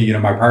 for me,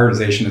 my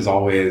prioritization is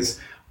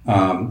always,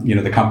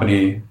 the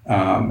company,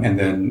 and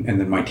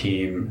then my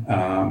team,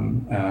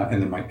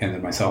 and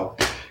then myself.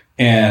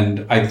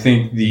 And I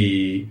think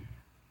when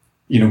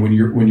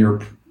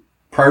your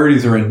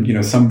priorities are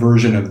in, some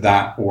version of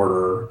that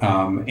order,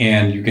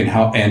 and you can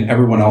help, and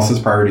everyone else's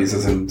priorities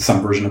is in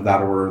some version of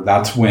that order,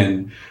 that's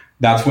when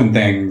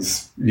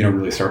things,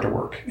 really start to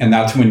work. And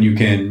that's when you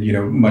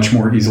can, much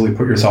more easily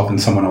put yourself in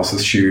someone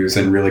else's shoes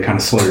and really kind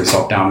of slow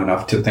yourself down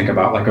enough to think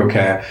about like,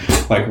 okay,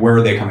 like where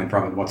are they coming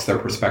from and what's their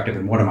perspective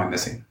and what am I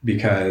missing?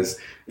 Because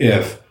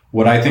if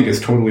what I think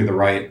is totally the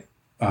right,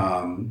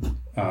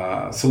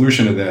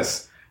 solution to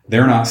this,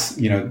 they're not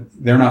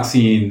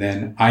seeing,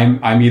 then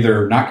I'm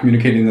either not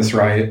communicating this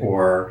right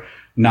or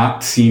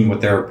not seeing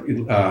what they're,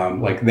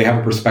 like they have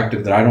a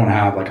perspective that I don't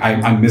have. Like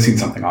I'm missing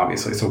something,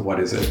 obviously. So what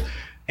is it?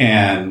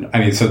 And I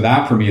mean, so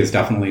that for me has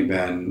definitely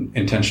been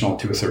intentional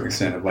to a certain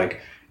extent of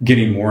like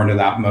getting more into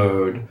that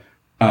mode,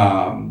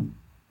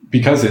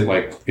 because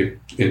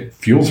it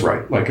feels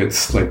right. Like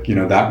it's like,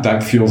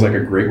 that feels like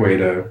a great way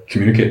to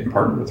communicate and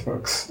partner with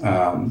folks.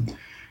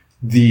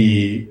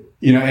 The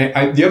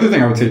other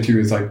thing I would say too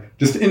is like,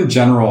 just in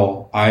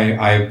general,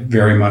 I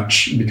very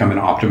much become an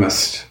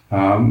optimist.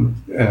 The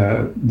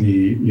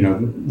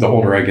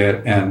older I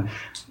get, and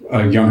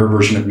a younger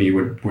version of me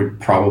would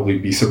probably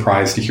be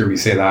surprised to hear me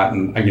say that.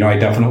 And, I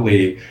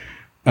definitely,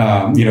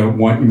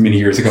 many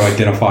years ago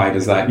identified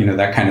as that,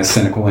 that kind of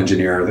cynical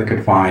engineer that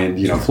could find,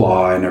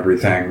 flaw in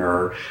everything,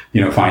 or,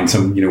 find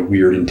some,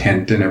 weird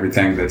intent in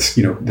everything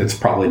that's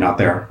probably not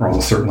there, or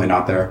almost certainly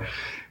not there.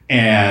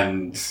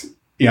 And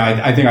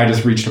I think I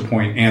just reached a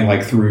point, and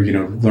like through,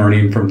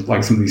 learning from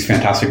like some of these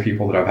fantastic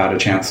people that I've had a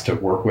chance to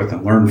work with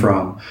and learn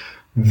from,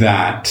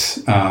 that,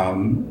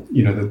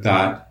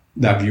 that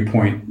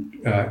viewpoint,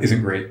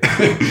 isn't great.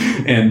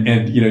 and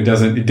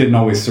it didn't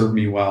always serve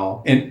me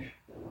well. And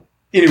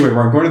anyway,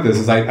 where I'm going with this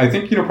is I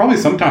think, probably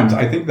sometimes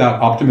I think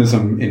that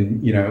optimism in,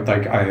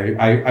 like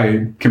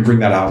I can bring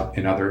that out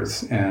in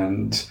others.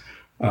 And,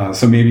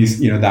 so maybe,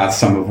 that's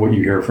some of what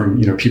you hear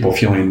from, people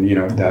feeling,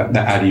 that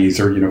at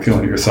ease, or,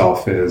 feeling it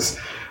yourself is,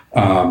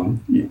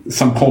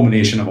 some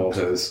culmination of all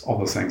those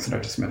things that I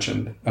just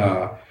mentioned.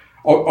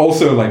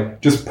 Also, like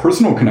just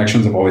personal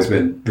connections have always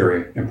been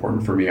very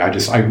important for me. I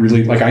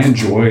really like, I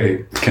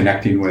enjoy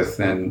connecting with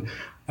and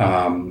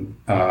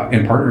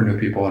partnering with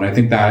people. And I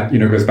think that,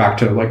 goes back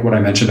to like what I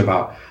mentioned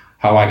about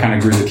how I kind of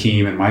grew the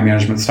team and my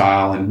management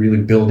style, and really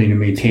building and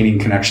maintaining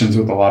connections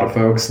with a lot of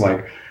folks.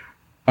 Like,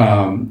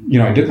 I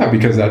did that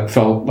because that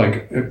felt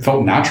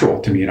natural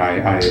to me, and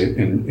I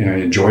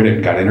enjoyed it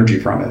and got energy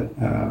from it.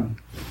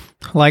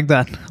 Like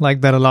that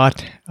a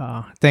lot.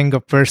 I think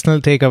a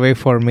personal takeaway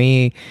for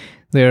me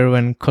there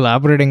when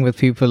collaborating with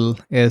people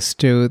is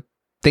to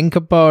think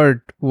about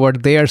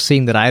what they are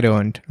seeing that I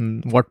don't,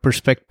 and what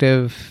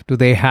perspective do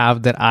they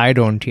have that I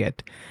don't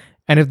yet.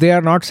 And if they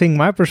are not seeing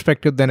my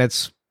perspective, then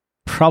it's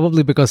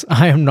probably because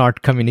I am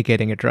not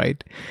communicating it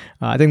right.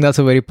 I think that's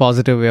a very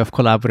positive way of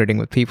collaborating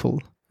with people.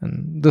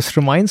 And this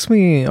reminds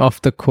me of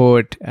the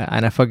quote,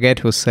 and I forget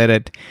who said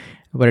it,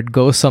 but it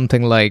goes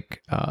something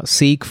like,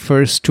 seek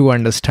first to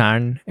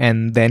understand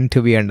and then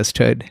to be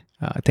understood.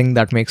 I think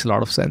that makes a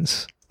lot of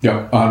sense.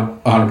 Yeah,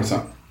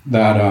 100%.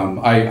 That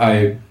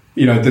I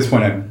at this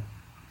point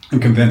I'm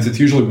convinced it's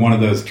usually one of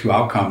those two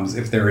outcomes.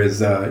 If there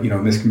is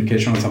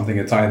miscommunication on something,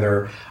 it's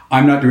either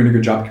I'm not doing a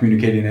good job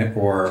communicating it,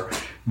 or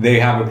they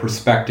have a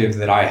perspective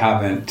that I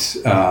haven't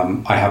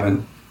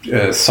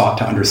sought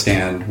to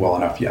understand well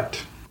enough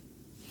yet.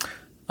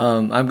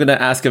 I'm going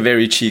to ask a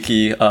very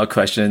cheeky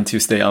question to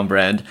stay on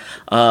brand.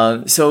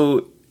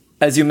 So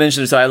as you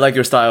mentioned, so I like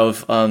your style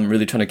of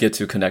really trying to get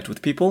to connect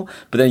with people,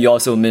 but then you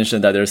also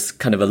mentioned that there's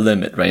kind of a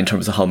limit, right, in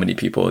terms of how many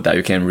people that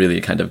you can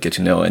really kind of get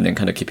to know and then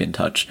kind of keep in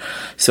touch.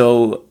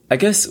 So I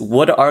guess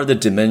what are the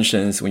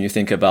dimensions when you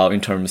think about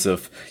in terms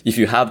of if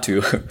you have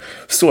to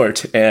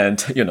sort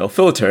and,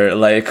 filter,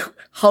 like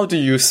how do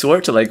you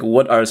sort like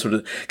what are sort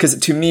of, because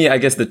to me, I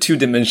guess the two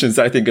dimensions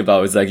I think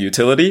about is like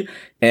utility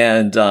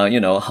and,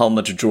 how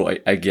much joy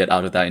I get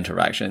out of that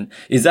interaction.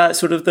 Is that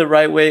sort of the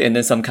right way? And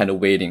then some kind of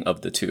weighting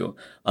of the two.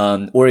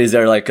 Or is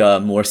there like a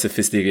more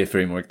sophisticated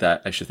framework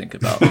that I should think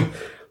about?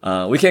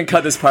 We can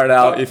cut this part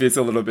out if it's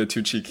a little bit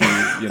too cheeky.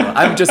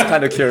 I'm just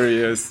kind of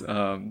curious.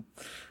 I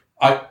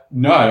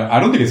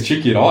don't think it's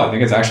cheeky at all. I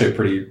think it's actually a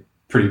pretty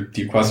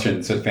deep question.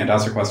 It's a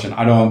fantastic question.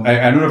 I don't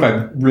know if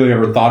I've really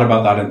ever thought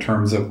about that in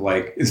terms of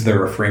like, is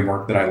there a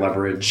framework that I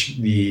leverage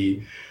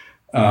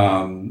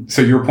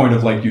so your point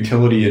of like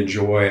utility and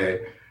joy.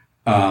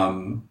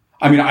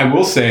 I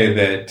will say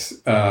that,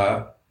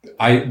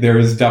 there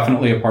is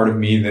definitely a part of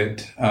me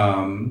that,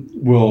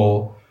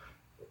 will,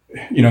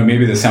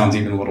 maybe this sounds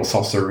even a little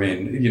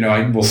self-serving,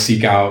 I will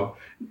seek out,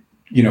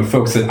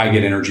 folks that I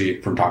get energy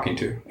from talking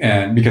to.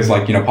 And because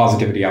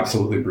positivity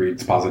absolutely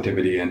breeds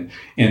positivity. And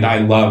I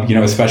love,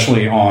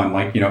 especially on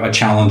like, a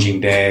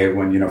challenging day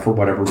when, for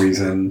whatever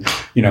reason,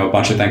 a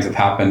bunch of things have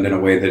happened in a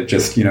way that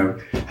just,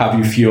 have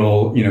you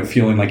feel,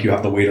 feeling like you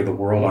have the weight of the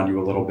world on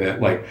you a little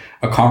bit. Like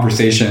a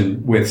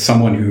conversation with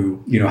someone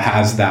who,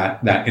 has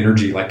that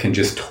energy, like can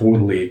just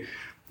totally,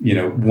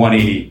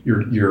 180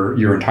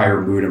 your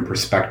entire mood and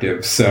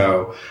perspective.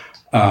 So,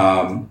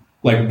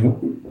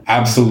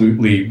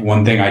 absolutely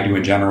one thing I do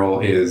in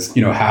general is,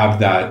 have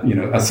that,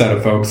 a set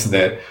of folks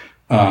that,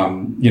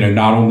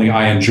 not only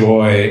I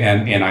enjoy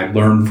and I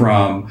learn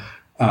from,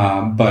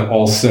 but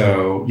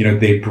also,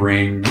 they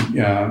bring,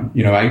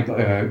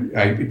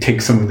 I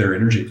take some of their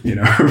energy,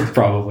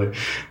 probably.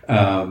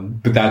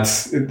 But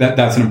that's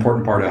an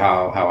important part of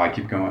how I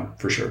keep going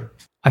for sure.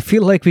 I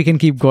feel like we can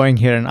keep going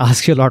here and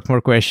ask you a lot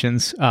more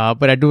questions,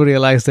 but I do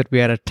realize that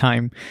we are at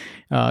time.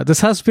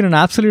 This has been an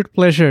absolute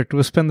pleasure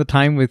to spend the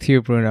time with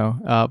you,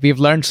 Bruno. We've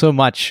learned so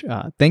much.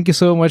 Thank you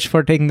so much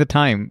for taking the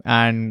time,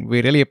 and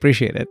we really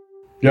appreciate it.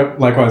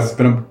 Yep, likewise. It's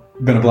been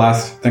a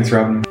blast. Thanks for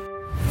having me.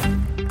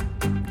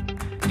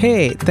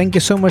 Hey, thank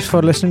you so much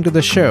for listening to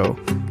the show.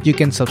 You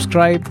can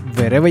subscribe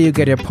wherever you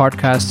get your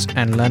podcasts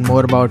and learn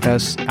more about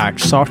us at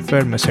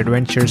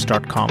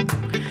softwaremisadventures.com.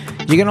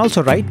 You can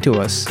also write to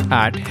us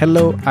at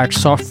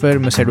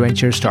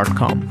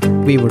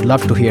hello@softwaremisadventures.com. We would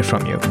love to hear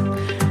from you.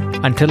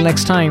 Until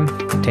next time,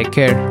 take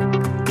care.